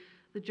to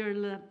the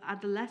Journal of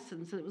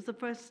Adolescence, and it was the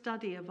first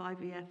study of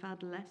IVF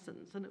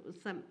adolescents, and it was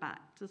sent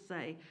back to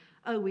say,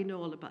 "Oh, we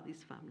know all about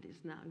these families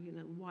now,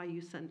 why are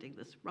you sending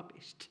this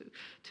rubbish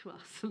to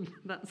us?" and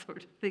that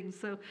sort of thing.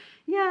 So,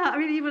 yeah,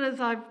 even as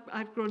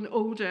I've grown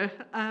older,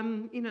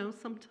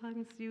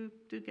 sometimes you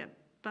do get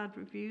bad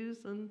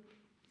reviews, and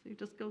so you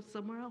just go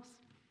somewhere else.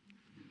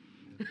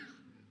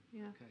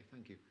 Yeah. Okay,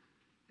 thank you.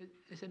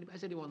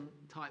 Has anyone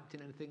typed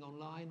in anything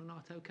online or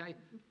not? Okay.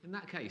 In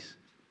that case,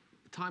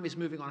 time is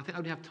moving on. I think I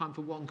only have time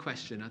for one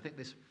question. I think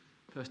this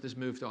person has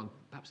moved on.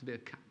 Perhaps there'll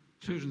be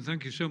Susan,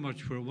 thank you so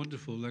much for a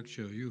wonderful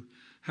lecture. You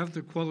have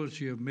the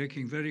quality of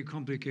making very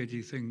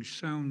complicated things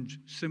sound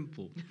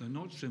simple. They're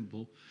not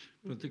simple,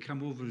 but they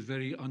come over as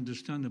very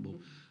understandable.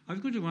 I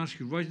was going to ask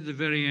you, right at the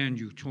very end,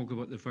 you talk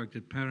about the fact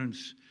that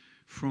parents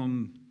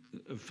from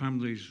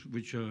families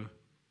which are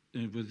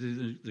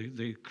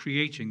they're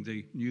creating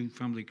the new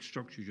family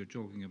structures you're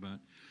talking about.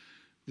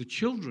 The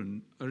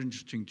children are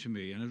interesting to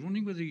me, and I was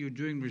wondering whether you're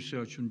doing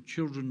research on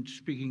children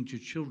speaking to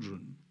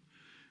children,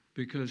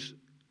 because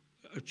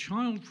a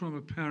child from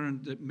a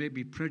parent that may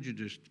be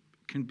prejudiced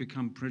can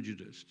become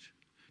prejudiced.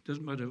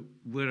 Doesn't matter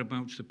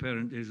whereabouts the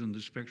parent is on the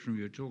spectrum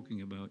you're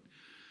talking about.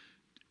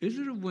 Is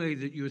there a way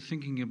that you're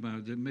thinking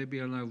about that maybe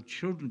allow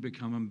children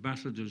become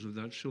ambassadors of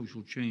that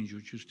social change,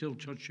 which you're still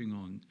touching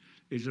on,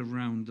 is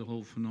around the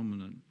whole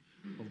phenomenon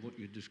of what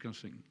you're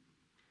discussing?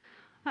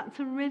 That's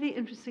a really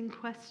interesting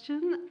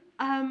question.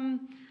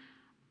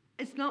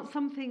 It's not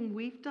something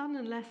we've done,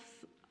 unless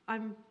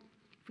I'm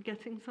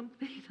forgetting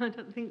something. I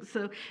don't think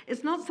so.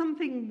 It's not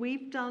something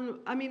we've done.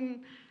 I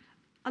mean,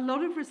 a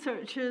lot of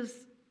researchers,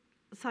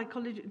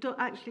 psychologists, don't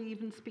actually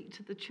even speak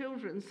to the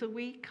children. So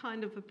we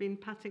kind of have been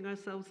patting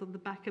ourselves on the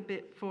back a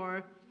bit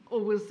for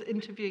always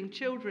interviewing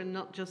children,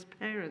 not just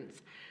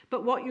parents.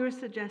 But what you're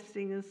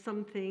suggesting is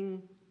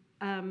something,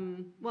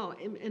 well,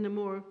 in a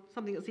more,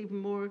 something that's even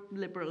more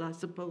liberal, I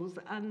suppose.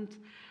 And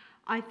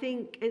I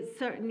think it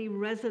certainly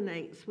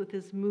resonates with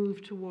this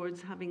move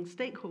towards having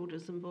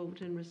stakeholders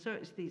involved in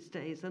research these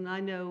days. And I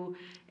know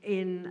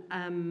in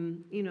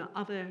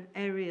other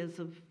areas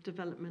of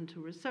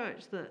developmental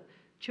research that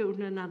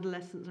children and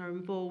adolescents are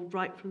involved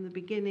right from the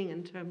beginning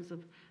in terms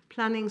of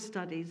planning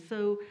studies.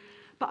 So,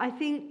 but I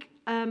think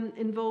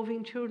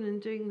involving children in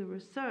doing the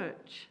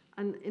research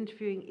and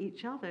interviewing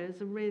each other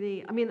is a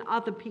really, I mean,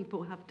 other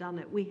people have done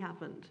it, we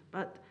haven't,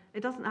 but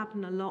it doesn't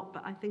happen a lot,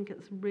 but I think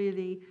it's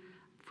really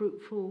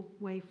fruitful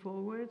way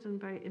forward and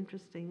very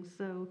interesting.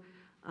 So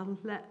I'll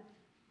let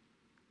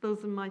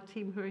those in my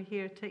team who are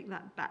here take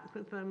that back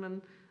with them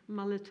and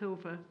mull it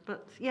over.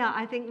 But yeah,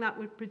 I think that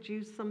would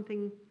produce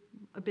something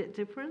a bit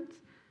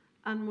different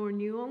and more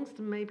nuanced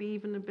and maybe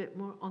even a bit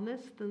more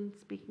honest than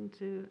speaking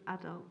to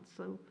adults.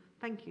 So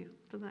thank you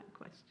for that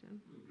question.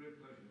 Great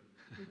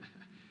pleasure.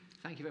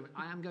 Thank you very much.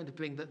 I am going to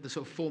bring the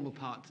sort of formal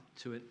part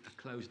to a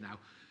close now.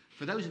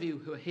 For those of you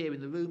who are here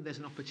in the room, there's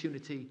an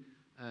opportunity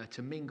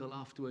to mingle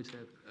afterwards,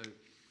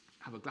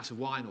 have a glass of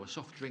wine or a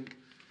soft drink.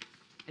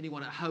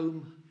 Anyone at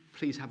home,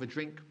 please have a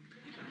drink.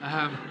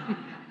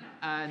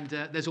 And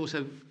there's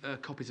also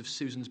copies of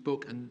Susan's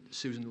book, and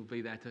Susan will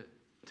be there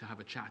to have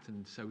a chat.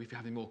 And so if you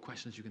have any more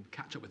questions, you can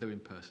catch up with her in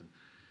person.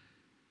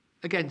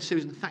 Again,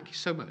 Susan, thank you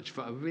so much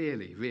for a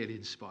really, really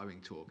inspiring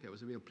talk. It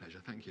was a real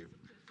pleasure. Thank you.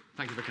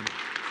 Thank you for coming.